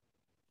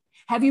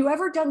 Have you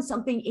ever done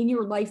something in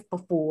your life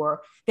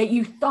before that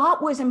you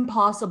thought was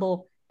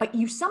impossible, but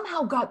you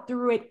somehow got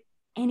through it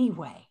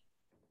anyway?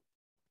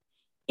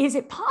 Is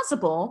it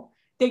possible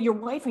that your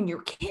wife and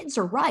your kids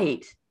are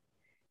right,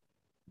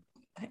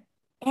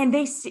 and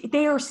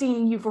they are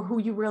seeing you for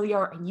who you really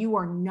are, and you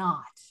are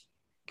not?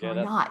 You're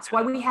not. That's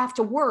why we have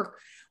to work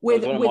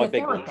with a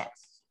therapist.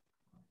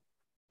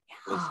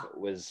 I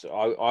was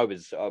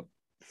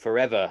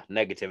forever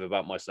negative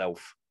about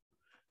myself.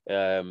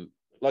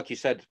 Like you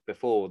said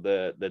before,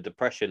 the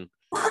depression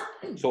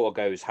sort of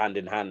goes hand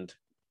in hand,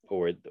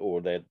 or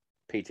the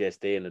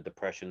PTSD and the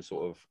depression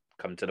sort of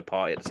come to the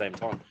party at the same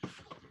time.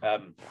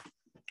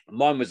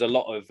 Mine was a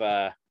lot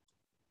of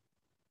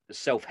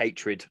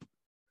self-hatred.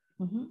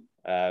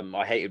 Mm-hmm.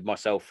 I hated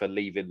myself for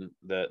leaving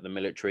the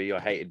military.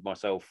 I hated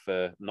myself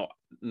for not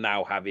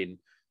now having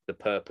the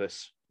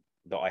purpose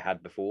that I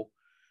had before,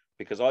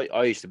 because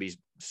I used to be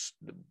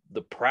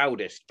the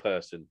proudest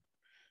person,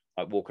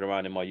 like walking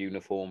around in my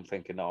uniform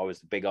thinking that I was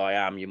the big I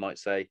am, you might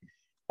say.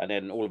 And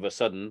then all of a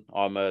sudden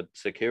I'm a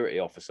security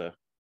officer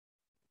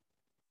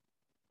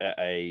at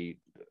a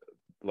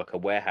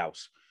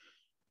warehouse.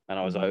 And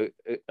I was like,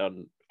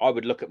 I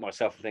would look at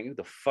myself and think, who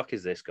the fuck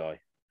is this guy?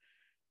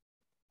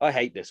 I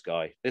hate this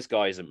guy. This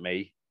guy isn't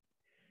me.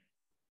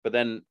 But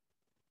then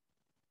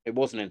it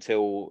wasn't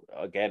until,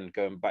 again,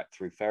 going back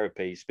through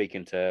therapy,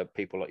 speaking to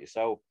people like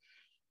yourself,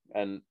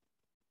 and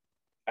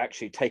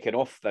actually taking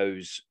off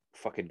those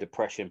fucking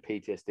depression,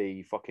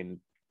 PTSD fucking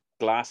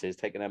glasses,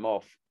 taking them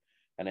off,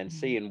 And then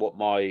seeing what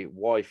my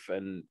wife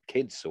and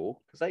kids saw,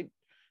 because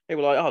they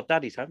were like, "Oh,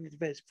 Daddy's having it.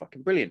 It's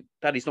fucking brilliant.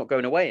 Daddy's not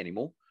going away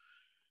anymore."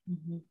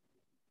 Mm-hmm.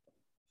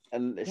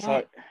 And it's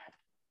like,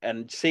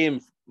 and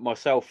seeing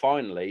myself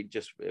finally,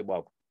 just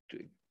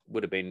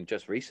would have been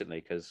just recently,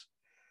 because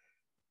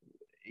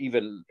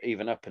even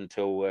up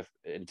until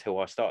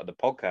I started the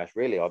podcast,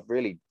 really, I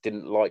really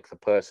didn't like the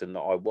person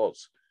that I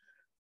was,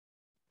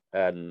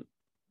 and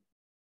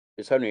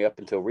it's only up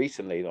until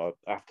recently, like,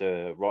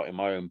 after writing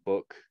my own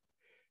book,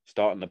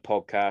 starting the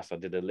podcast, I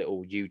did a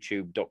little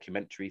YouTube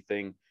documentary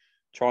thing,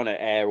 trying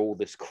to air all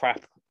this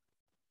crap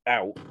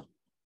out,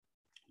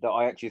 that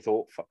I actually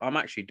thought, I'm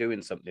actually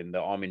doing something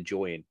that I'm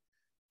enjoying.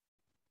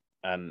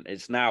 And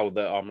it's now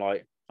that I'm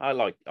like, I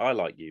like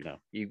you now.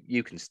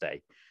 You can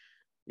stay.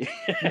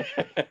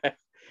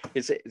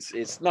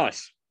 It's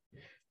nice.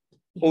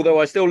 Yeah. Although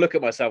I still look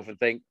at myself and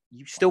think,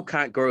 you still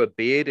can't grow a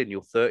beard and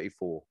you're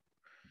 34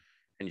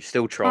 and you're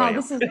still trying.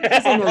 This is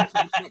a no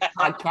judgment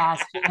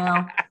podcast, you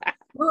know.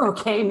 We're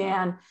okay,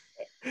 man.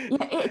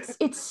 Yeah,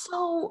 it's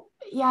so,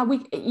 yeah,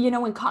 we, you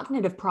know, in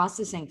cognitive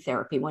processing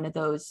therapy, one of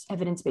those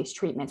evidence-based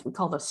treatments, we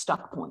call those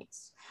stuck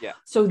points. Yeah.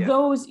 So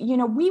those, you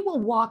know, we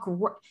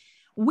will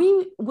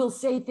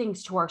say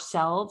things to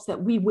ourselves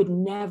that we would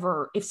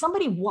never, if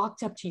somebody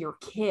walked up to your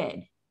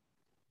kid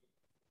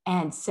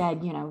and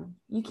said, you know,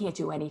 you can't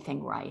do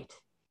anything right.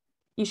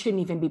 You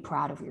shouldn't even be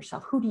proud of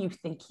yourself. Who do you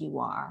think you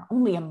are?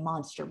 Only a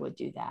monster would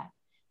do that.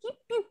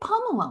 You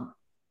pummel them.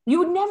 You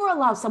would never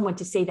allow someone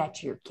to say that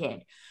to your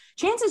kid.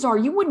 Chances are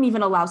you wouldn't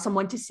even allow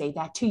someone to say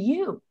that to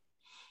you.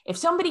 If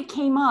somebody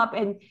came up,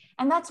 and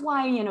that's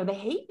why, you know, the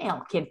hate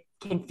mail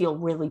can feel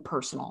really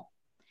personal.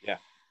 Yeah.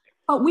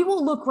 But we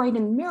will look right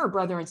in the mirror,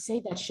 brother, and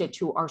say that shit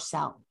to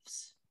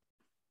ourselves.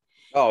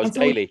 Oh, it's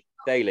daily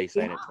saying it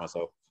to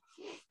myself.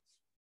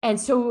 And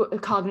so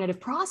cognitive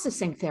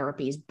processing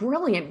therapy is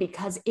brilliant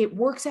because it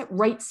works at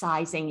right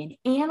sizing and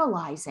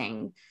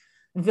analyzing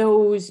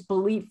those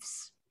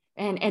beliefs.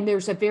 And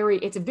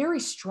it's very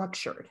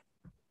structured.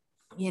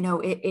 You know,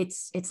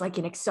 it's like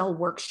an Excel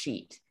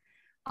worksheet,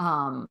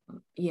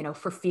 you know,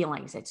 for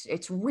feelings.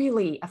 It's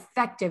really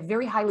effective,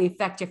 very highly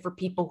effective for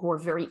people who are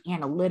very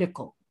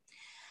analytical.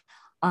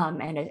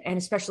 And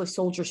especially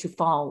soldiers who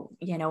fall,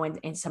 you know,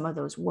 in some of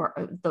those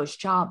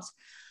jobs.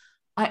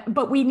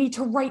 But we need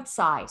to right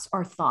size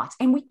our thoughts,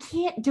 and we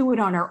can't do it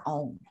on our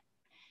own.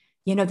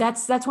 You know,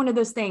 that's one of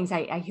those things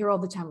I hear all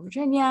the time.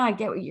 Virginia, I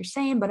get what you're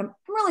saying, but I'm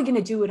really going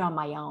to do it on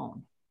my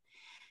own.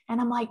 And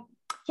I'm like,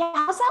 yeah,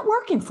 how's that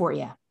working for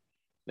you?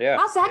 Yeah.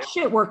 How's that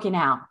shit working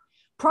out?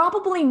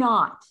 Probably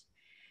not.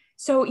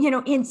 So, you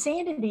know,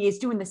 insanity is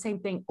doing the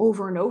same thing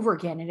over and over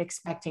again and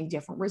expecting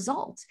different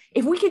results.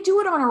 If we could do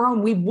it on our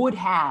own, we would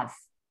have.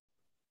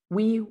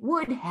 Yeah.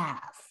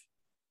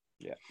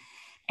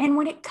 And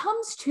when it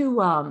comes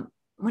to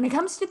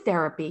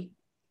therapy,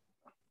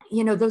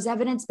 you know, those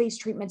evidence-based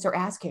treatments are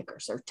ass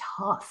kickers. They're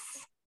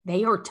tough.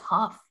 They are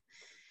tough.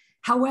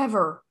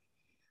 However,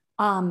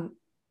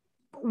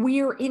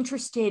 we are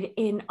interested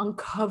in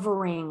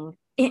uncovering,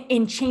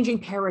 in changing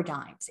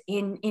paradigms,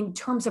 in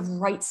terms of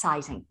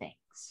right-sizing things.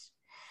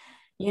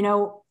 You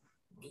know,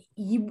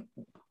 in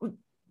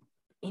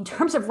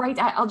terms of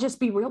I'll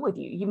just be real with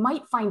you. You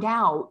might find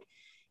out,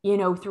 you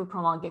know, through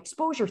prolonged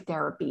exposure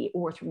therapy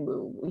or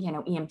through, you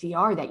know,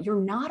 EMDR, that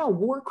you're not a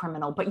war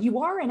criminal, but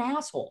you are an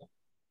asshole.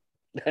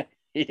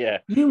 Yeah.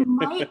 You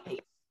might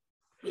be.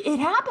 It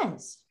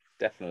happens.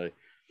 Definitely.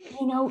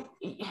 You know,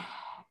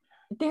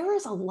 there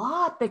is a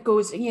lot that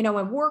goes, you know,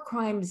 and war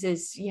crimes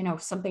is, you know,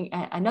 something,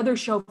 another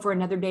show for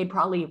another day,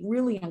 probably a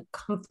really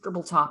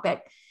uncomfortable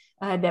topic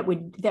that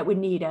would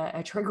need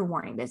a trigger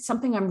warning. That's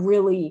something I'm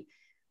really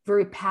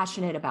very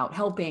passionate about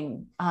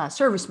helping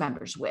service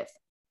members with.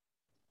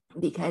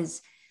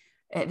 Because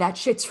that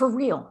shit's for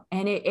real,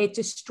 and it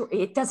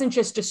doesn't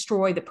just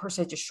destroy the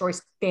person; it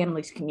destroys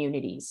families,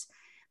 communities,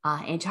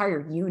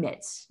 entire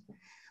units.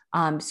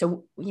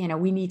 So, you know,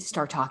 we need to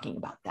start talking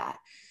about that.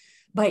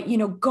 But, you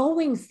know,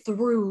 going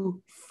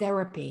through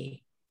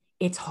therapy,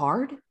 it's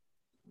hard.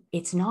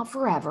 It's not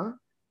forever.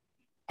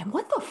 And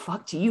what the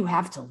fuck do you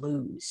have to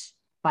lose,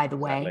 by the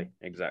way?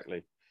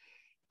 Exactly.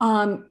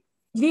 The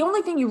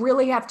only thing you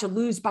really have to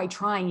lose by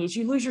trying is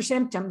you lose your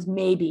symptoms,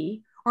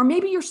 maybe. Or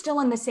maybe you're still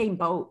in the same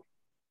boat.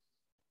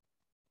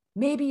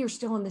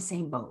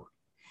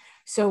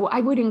 So I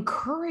would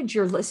encourage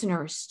your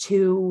listeners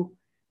to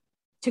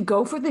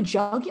go for the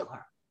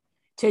jugular,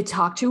 to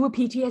talk to a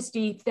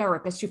PTSD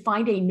therapist, to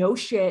find a no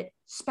shit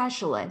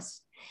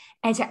specialist,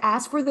 and to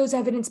ask for those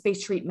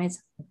evidence-based treatments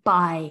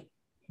by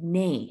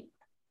name.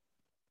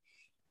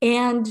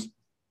 And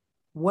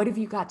what have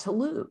you got to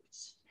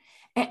lose?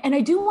 And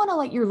I do want to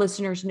let your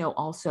listeners know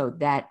also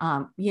that,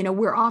 you know,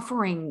 we're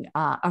offering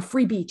a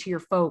freebie to your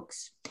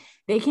folks.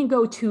 They can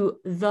go to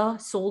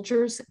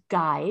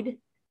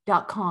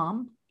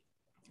thesoldiersguide.com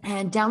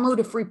and download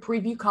a free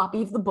preview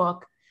copy of the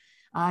book.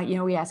 You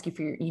know, we ask you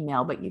for your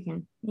email, but you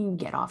can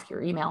get off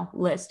your email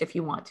list if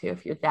you want to,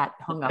 if you're that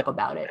hung up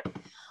about it.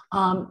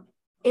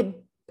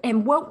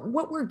 And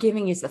what we're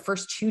giving is the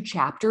first 2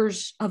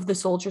 chapters of The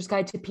Soldier's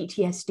Guide to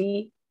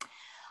PTSD.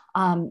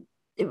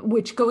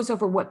 which goes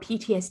over what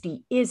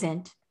PTSD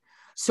isn't.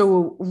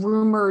 So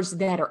rumors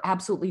that are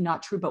absolutely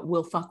not true, but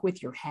will fuck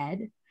with your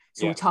head.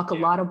 So we talk a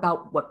lot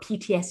about what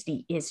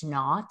PTSD is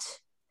not.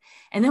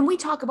 And then we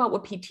talk about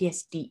what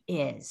PTSD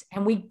is.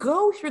 And we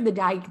go through the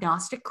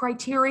diagnostic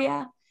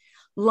criteria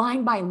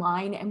line by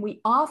line, and we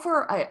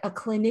offer a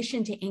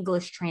clinician to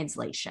English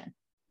translation,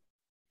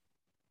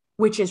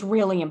 which is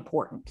really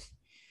important.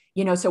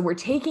 You know, so we're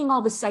taking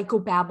all the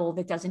psychobabble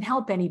that doesn't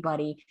help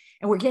anybody,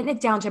 and we're getting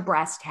it down to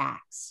brass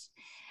tacks.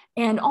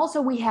 And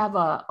also we have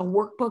a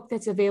workbook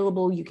that's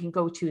available. You can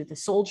go to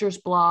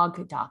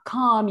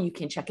thesoldiersblog.com. You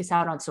can check us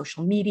out on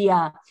social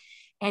media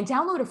and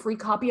download a free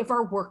copy of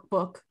our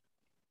workbook,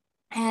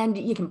 and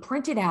you can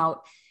print it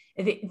out.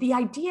 The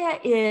idea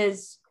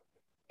is,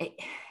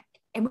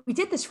 and we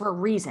did this for a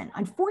reason.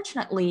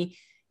 Unfortunately,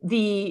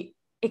 the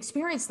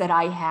experience that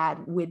I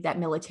had with that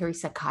military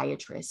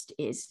psychiatrist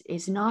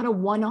is not a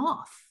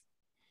one-off.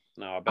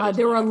 No, I bet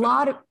there are a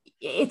lot of,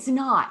 it's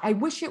not. I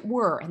wish it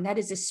were. And that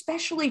is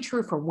especially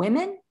true for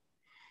women,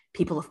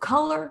 people of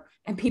color,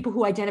 and people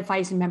who identify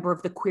as a member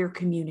of the queer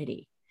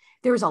community.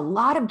 There's a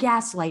lot of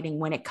gaslighting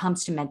when it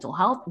comes to mental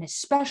health, and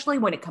especially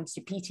when it comes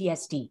to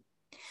PTSD.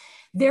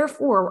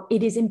 Therefore,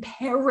 it is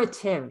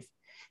imperative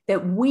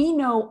that we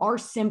know our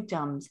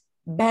symptoms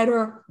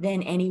better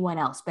than anyone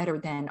else, better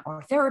than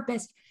our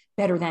therapist,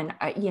 better than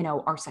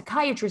our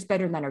psychiatrist,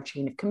 better than our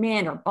chain of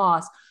command, our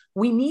boss.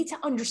 We need to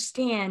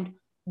understand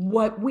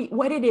what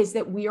it is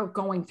that we are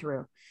going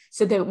through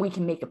so that we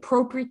can make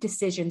appropriate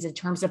decisions in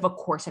terms of a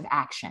course of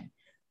action.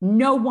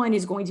 No one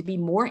is going to be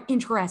more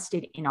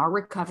interested in our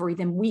recovery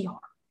than we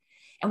are.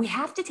 And we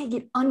have to take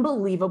it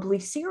unbelievably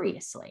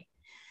seriously.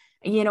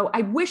 You know,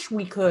 I wish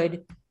we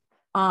could,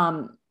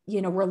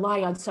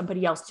 rely on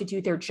somebody else to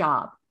do their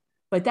job,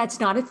 but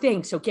that's not a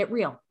thing. So get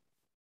real.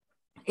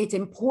 It's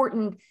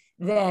important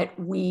that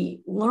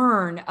we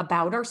learn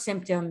about our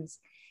symptoms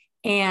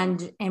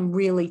and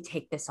really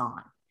take this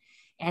on.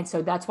 And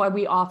so that's why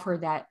we offer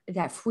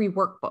that free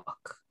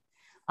workbook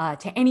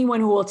to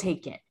anyone who will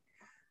take it.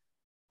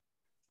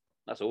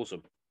 That's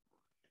awesome.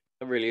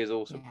 That really is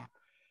awesome. Yeah.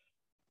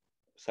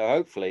 So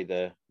hopefully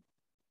the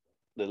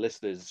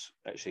listeners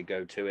actually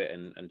go to it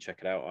and check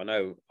it out. I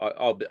know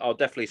I'll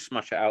definitely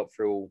smash it out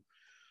through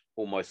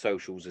all my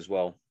socials as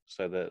well,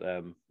 so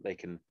that they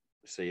can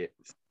see it,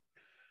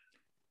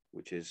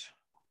 which is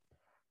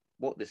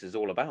what this is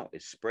all about,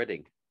 is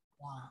spreading.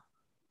 Wow.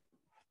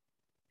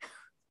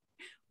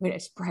 When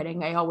it's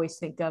spreading, I always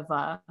think of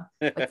like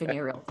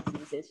venereal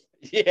diseases.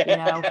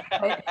 Yeah.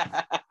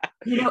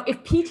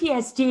 If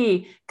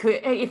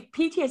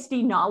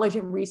PTSD knowledge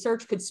and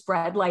research could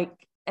spread like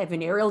a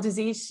venereal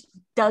disease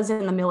does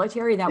in the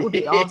military, that would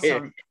be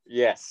awesome.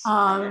 Yes.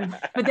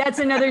 But that's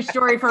another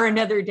story for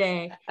another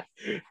day.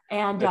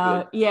 And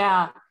oh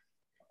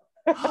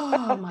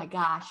my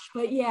gosh.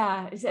 But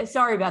yeah,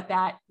 sorry about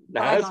that.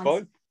 That's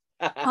fine.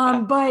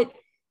 But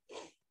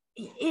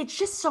it's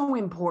just so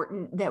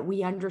important that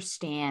we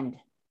understand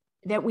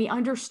that we're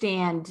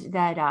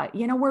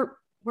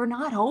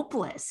not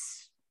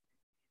hopeless.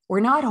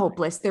 We're not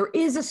hopeless. There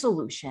is a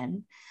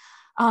solution.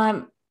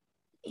 And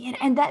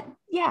that,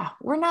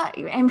 we're not,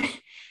 and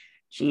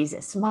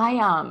Jesus,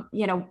 my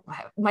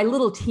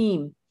little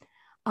team,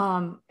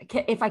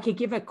 if I could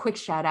give a quick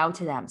shout out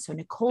to them. So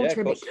Nicole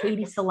Tribbett,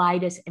 Katie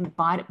Solitis, and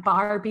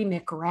Barbie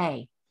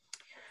McRae,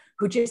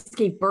 who just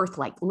gave birth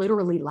like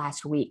literally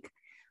last week.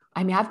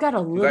 I mean, I've got a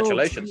little.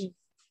 Congratulations.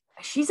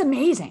 She's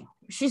amazing.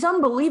 She's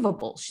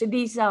unbelievable.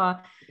 They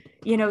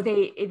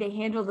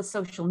handle the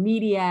social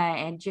media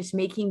and just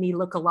making me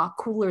look a lot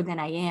cooler than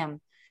I am.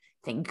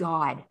 Thank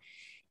God.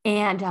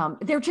 And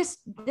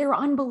they're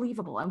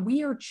unbelievable. And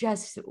we are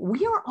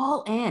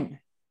all in.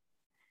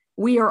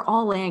 We are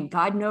all in.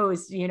 God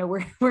knows,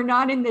 we're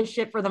not in this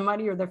shit for the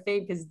money or the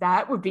fame, because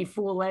that would be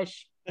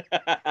foolish.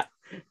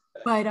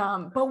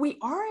 But we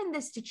are in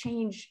this to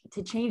change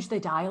the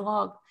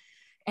dialogue.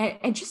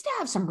 And just to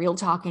have some real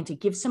talk and to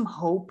give some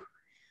hope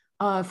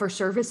for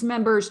service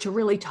members to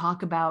really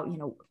talk about,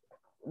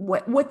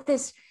 what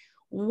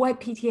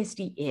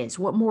PTSD is,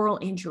 what moral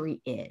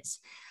injury is.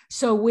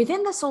 So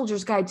within the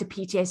Soldier's Guide to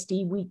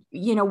PTSD, we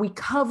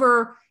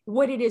cover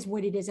what it is,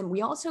 what it isn't.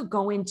 We also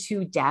go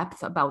into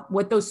depth about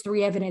what those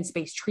 3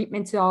 evidence-based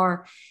treatments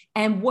are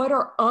and what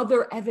are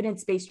other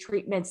evidence-based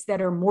treatments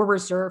that are more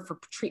reserved for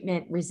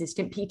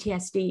treatment-resistant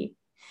PTSD.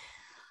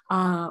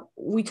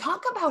 We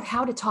talk about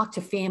how to talk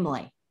to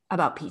family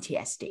about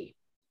PTSD.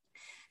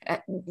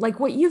 Like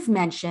what you've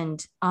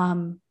mentioned,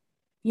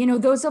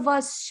 those of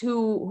us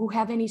who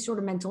have any sort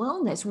of mental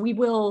illness, we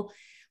will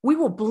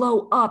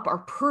blow up our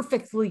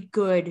perfectly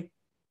good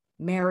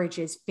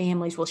marriages.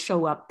 Families will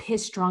show up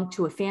pissed drunk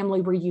to a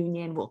family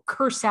reunion. We'll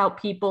curse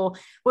out people.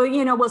 Well,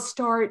 we'll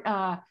start,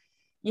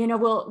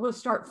 we'll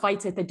start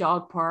fights at the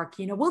dog park.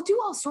 We'll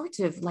do all sorts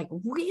of like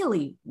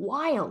really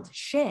wild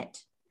shit.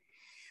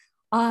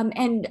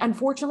 And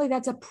unfortunately,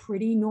 that's a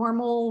pretty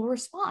normal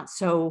response.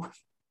 So,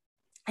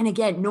 and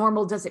again,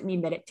 normal doesn't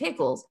mean that it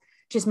tickles,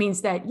 just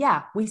means that,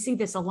 we see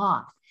this a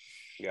lot.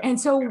 Yeah. And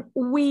so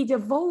we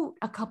devote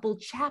a couple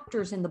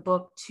chapters in the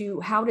book to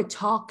how to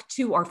talk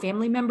to our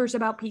family members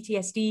about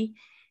PTSD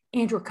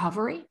and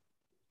recovery,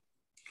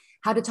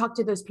 how to talk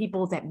to those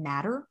people that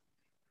matter.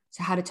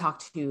 So how to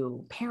talk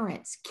to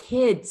parents,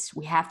 kids.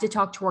 We have to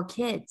talk to our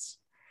kids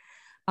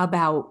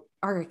about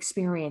our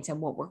experience and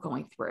what we're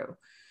going through,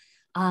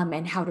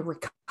 and how to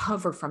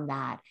recover from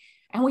that.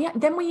 And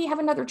then we have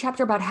another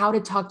chapter about how to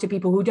talk to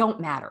people who don't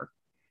matter,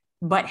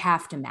 but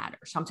have to matter.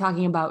 So I'm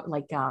talking about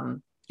like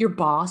your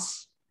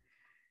boss,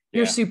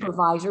 your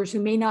supervisors who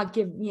may not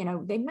give,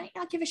 they might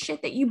not give a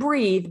shit that you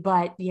breathe,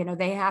 but,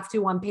 they have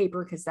to on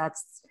paper because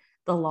that's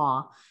the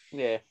law.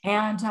 Yeah.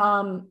 And,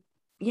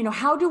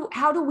 how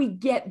do we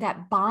get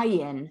that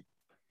buy-in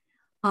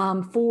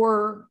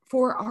for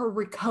our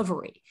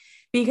recovery?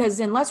 Because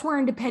unless we're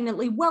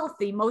independently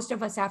wealthy, most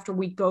of us, after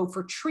we go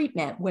for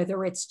treatment,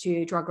 whether it's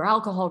to drug or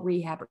alcohol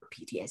rehab or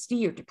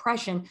PTSD or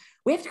depression,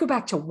 we have to go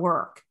back to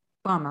work.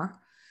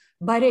 Bummer.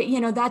 But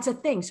that's a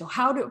thing. So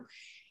how do,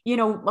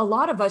 a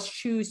lot of us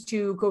choose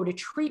to go to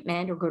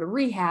treatment or go to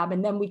rehab,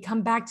 and then we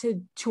come back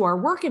to our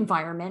work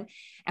environment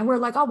and we're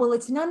like, oh, well,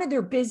 it's none of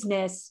their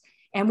business.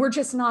 And we're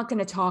just not going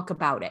to talk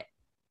about it.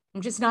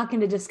 I'm just not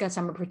going to discuss.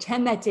 I'm going to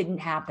pretend that didn't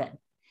happen.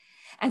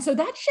 And so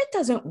that shit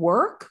doesn't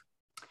work,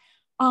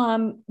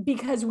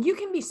 because you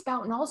can be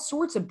spouting all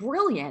sorts of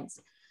brilliance,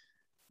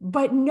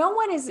 but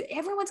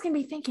everyone's going to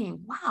be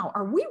thinking, wow,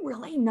 are we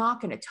really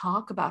not going to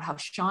talk about how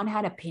Sean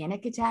had a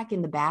panic attack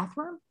in the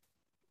bathroom?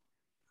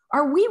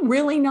 Are we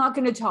really not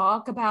going to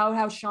talk about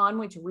how Sean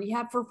went to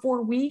rehab for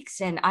 4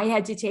 weeks and I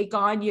had to take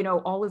on,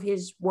 all of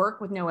his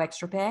work with no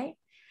extra pay?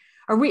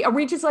 Are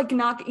we just like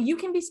you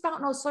can be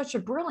spouting all sorts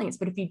of brilliance,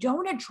 but if you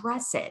don't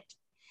address it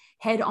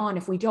head on,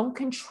 if we don't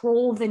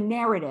control the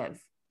narrative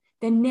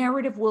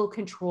will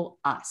control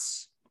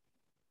us.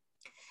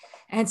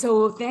 And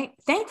so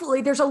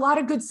thankfully, there's a lot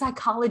of good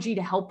psychology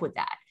to help with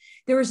that.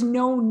 There is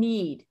no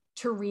need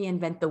to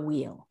reinvent the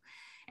wheel.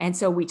 And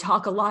so we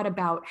talk a lot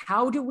about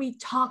how do we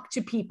talk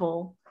to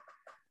people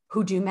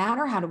who do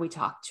matter? How do we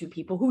talk to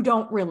people who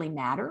don't really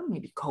matter?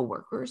 Maybe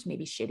coworkers,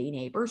 maybe shitty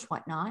neighbors,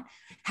 whatnot.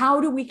 How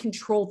do we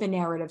control the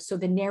narrative so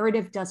the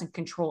narrative doesn't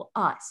control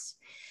us?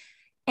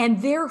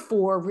 And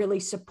therefore really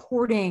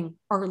supporting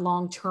our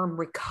long-term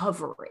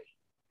recovery.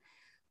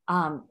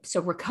 So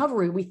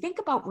recovery, we think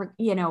about,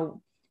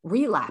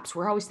 relapse.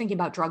 We're always thinking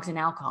about drugs and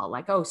alcohol,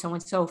 like, oh,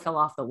 so-and-so fell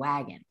off the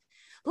wagon.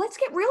 But let's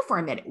get real for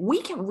a minute.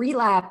 We can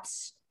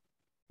relapse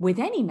with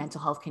any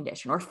mental health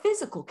condition or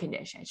physical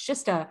condition. It's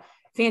just a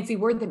fancy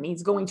word that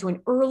means going to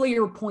an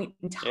earlier point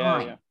in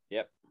time. Yeah.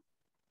 Yep.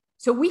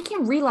 So we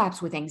can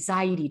relapse with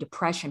anxiety,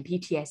 depression,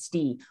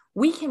 PTSD.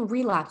 We can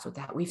relapse with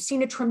that. We've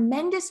seen a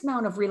tremendous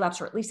amount of relapse,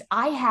 or at least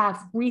I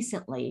have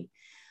recently,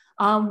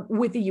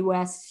 with the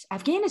US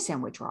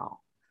Afghanistan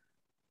withdrawal.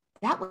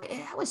 That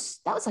was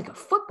like a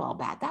football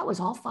bat. That was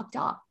all fucked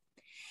up.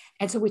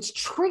 And so it's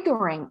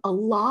triggering a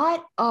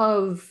lot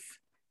of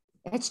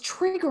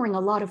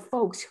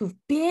folks who've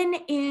been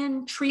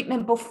in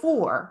treatment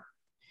before,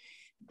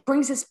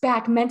 brings us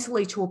back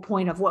mentally to a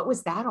point of what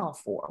was that all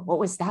for? What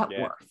was that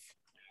worth?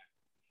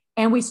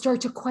 And we start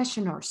to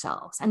question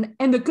ourselves. And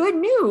the good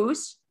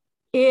news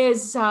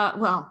is,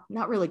 not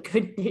really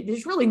good.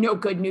 There's really no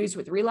good news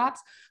with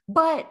relapse,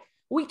 but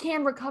we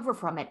can recover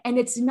from it. And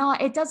it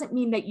doesn't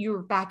mean that you're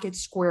back at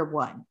square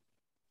one.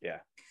 Yeah.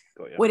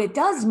 What it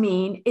does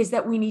mean is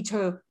that we need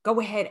to go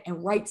ahead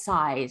and right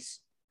size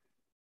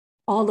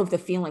all of the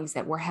feelings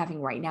that we're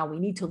having right now. We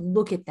need to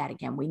look at that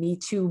again. We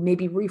need to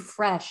maybe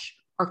refresh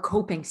our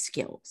coping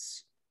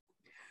skills.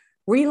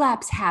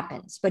 Relapse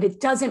happens, but it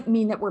doesn't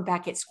mean that we're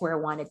back at square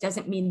one. It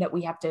doesn't mean that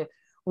we have to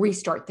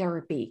restart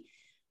therapy,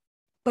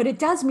 but it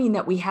does mean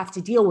that we have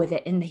to deal with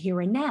it in the here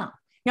and now.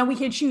 Now we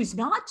can choose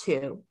not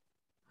to,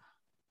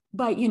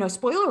 but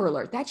spoiler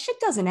alert, that shit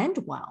doesn't end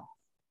well.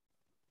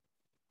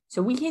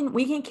 So we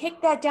can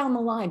kick that down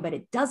the line, but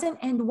it doesn't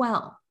end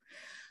well.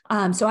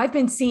 So I've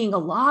been seeing a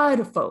lot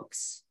of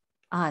folks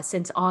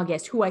since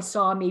August who I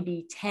saw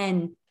maybe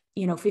 10,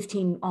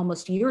 15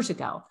 almost years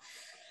ago.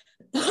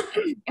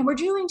 And we're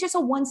doing just a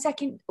one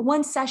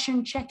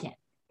session check-in,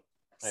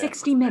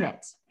 60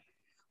 minutes.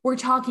 We're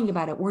talking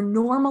about it. We're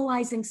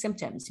normalizing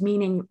symptoms,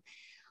 meaning,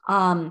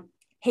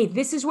 hey,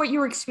 this is what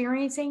you're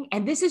experiencing.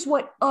 And this is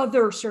what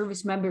other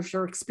service members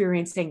are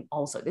experiencing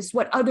also. This is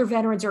what other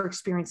veterans are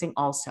experiencing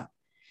also.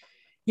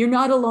 You're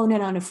not alone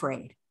and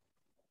unafraid.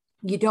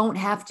 You don't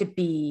have to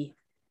be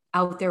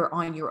out there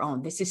on your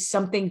own. This is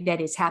something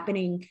that is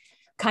happening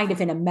kind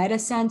of in a meta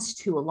sense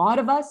to a lot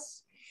of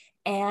us.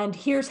 And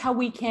here's how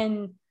we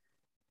can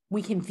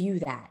view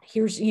that.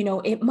 Here's,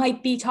 it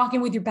might be talking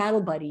with your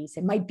battle buddies.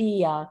 It might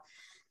be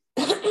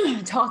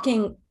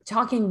talking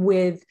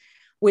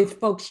with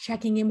folks,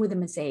 checking in with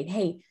them and saying,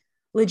 hey,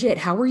 legit,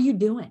 how are you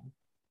doing?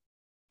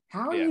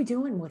 How are you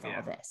doing with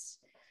all this?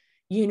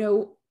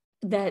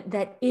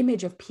 That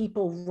image of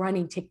people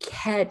running to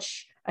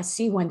catch a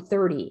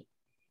C-130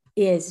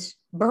 is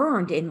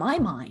burned in my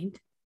mind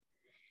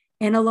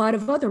and a lot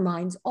of other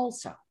minds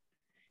also.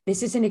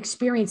 This is an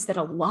experience that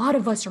a lot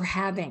of us are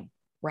having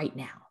right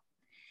now.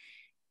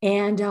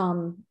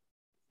 And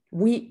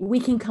we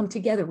can come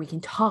together. We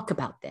can talk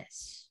about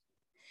this.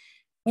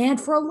 And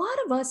for a lot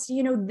of us,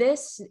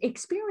 this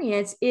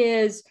experience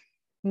is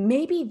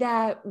maybe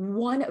that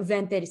one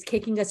event that is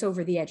kicking us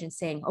over the edge and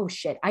saying, oh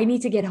shit, I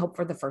need to get help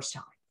for the first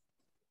time.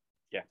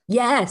 Yeah.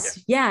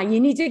 Yes. Yeah. You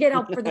need to get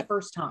help for the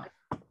first time.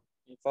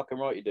 You're fucking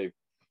right, you do.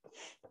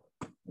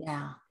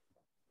 Yeah.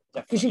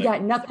 Because you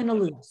got nothing to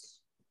lose.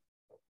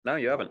 No,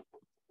 you haven't.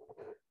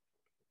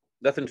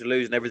 Nothing to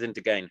lose and everything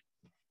to gain.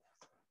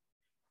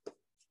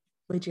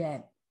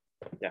 Legit.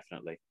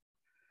 Definitely.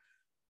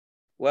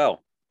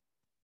 Well,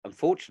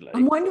 unfortunately.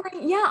 I'm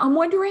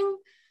wondering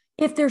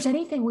if there's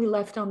anything we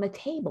left on the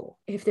table.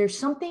 If there's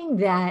something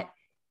that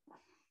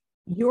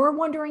you're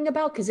wondering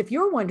about, because if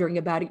you're wondering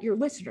about it, your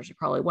listeners are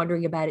probably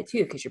wondering about it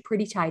too, because you're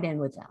pretty tied in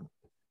with them.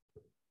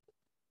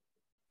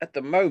 At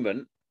the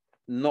moment,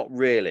 not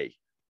really,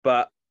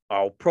 but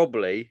I'll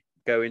probably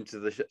go into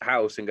the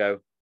house and go,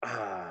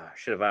 I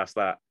should have asked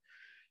that.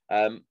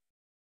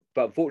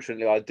 But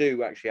unfortunately, I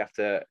do actually have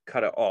to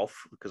cut it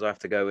off because I have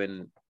to go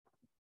and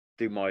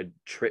do my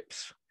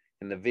trips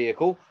in the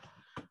vehicle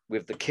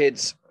with the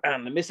kids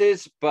and the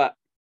missus. But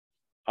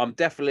I'm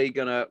definitely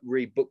going to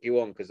rebook you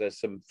on because there's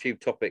some few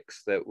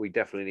topics that we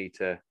definitely need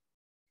to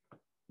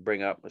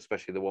bring up,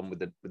 especially the one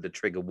with the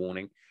trigger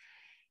warning.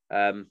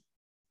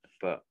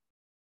 But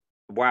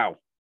wow,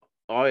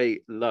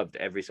 I loved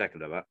every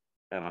second of that.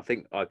 And I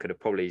think I could have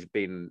probably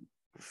been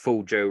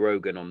full Joe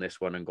Rogan on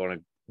this one and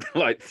gone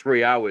like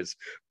 3 hours.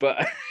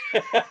 But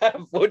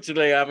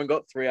unfortunately, I haven't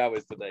got 3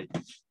 hours today.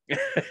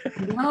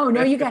 No,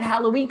 you got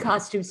Halloween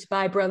costumes to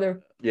buy,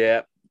 brother.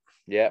 Yeah.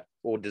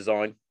 Or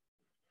design.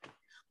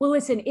 Well,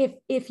 listen,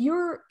 if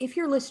your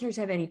listeners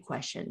have any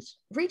questions,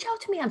 reach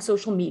out to me on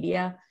social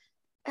media.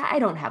 I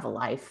don't have a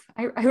life.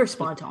 I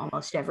respond to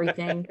almost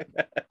everything.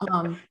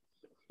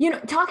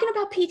 Talking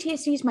about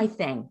PTSD is my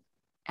thing.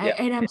 Yeah.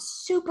 And I'm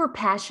super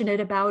passionate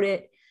about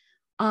it.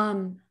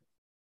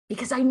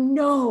 Because I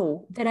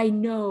know that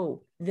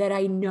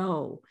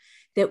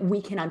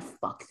we can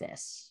unfuck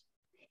this.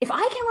 If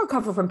I can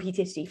recover from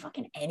PTSD,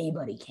 fucking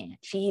anybody can.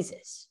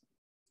 Jesus.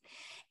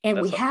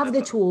 And we have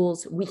the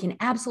tools. We can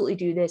absolutely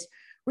do this.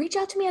 Reach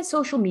out to me on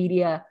social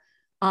media.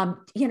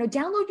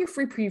 Download your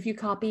free preview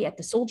copy at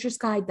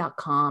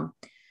thesoldiersguide.com.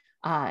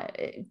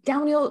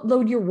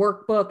 Download your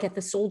workbook at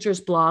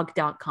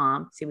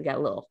thesoldiersblog.com. See, we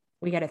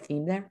got a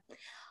theme there.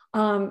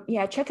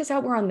 Check us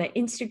out. We're on the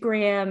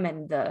Instagram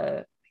and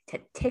the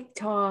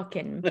TikTok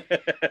and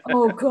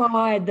oh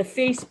God, the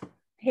face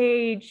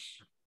page.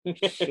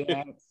 Shit.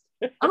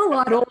 I'm a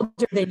lot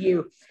older than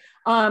you.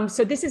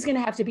 So this is going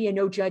to have to be a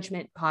no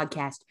judgment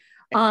podcast.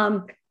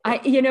 So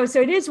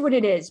it is what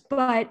it is,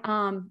 but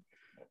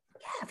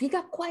if you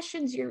got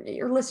questions,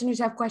 your listeners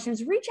have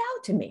questions, reach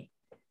out to me.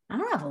 I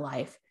don't have a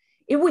life.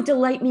 It would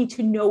delight me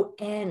to no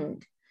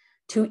end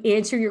to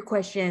answer your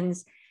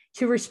questions,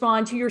 to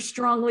respond to your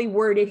strongly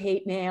worded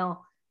hate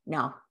mail.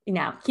 No,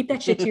 keep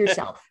that shit to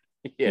yourself.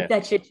 Yeah. Keep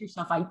that shit to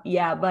yourself. But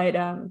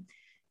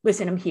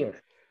listen, I'm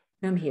here.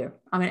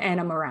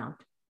 I'm around.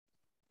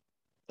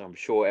 I'm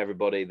sure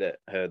everybody that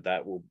heard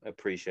that will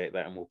appreciate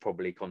that and will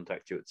probably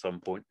contact you at some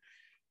point.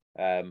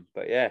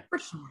 But yeah, for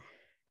sure.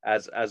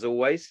 As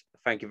always,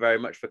 thank you very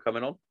much for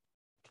coming on.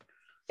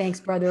 Thanks,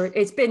 brother.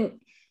 It's been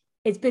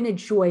a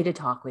joy to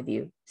talk with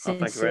you.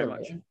 Thank you very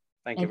much.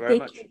 Thank you very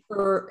much.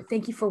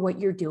 Thank you for what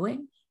you're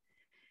doing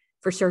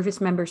for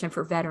service members and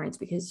for veterans,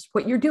 because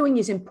what you're doing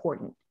is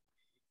important.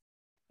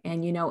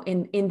 And,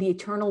 in the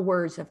eternal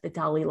words of the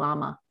Dalai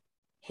Lama,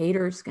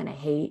 haters gonna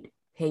hate.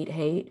 You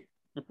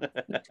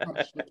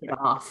gotta shake it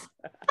off.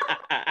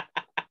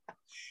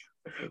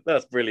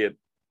 That's brilliant.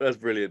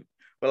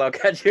 Well, I'll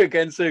catch you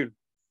again soon.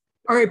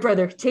 All right,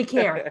 brother. Take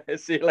care.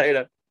 See you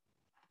later.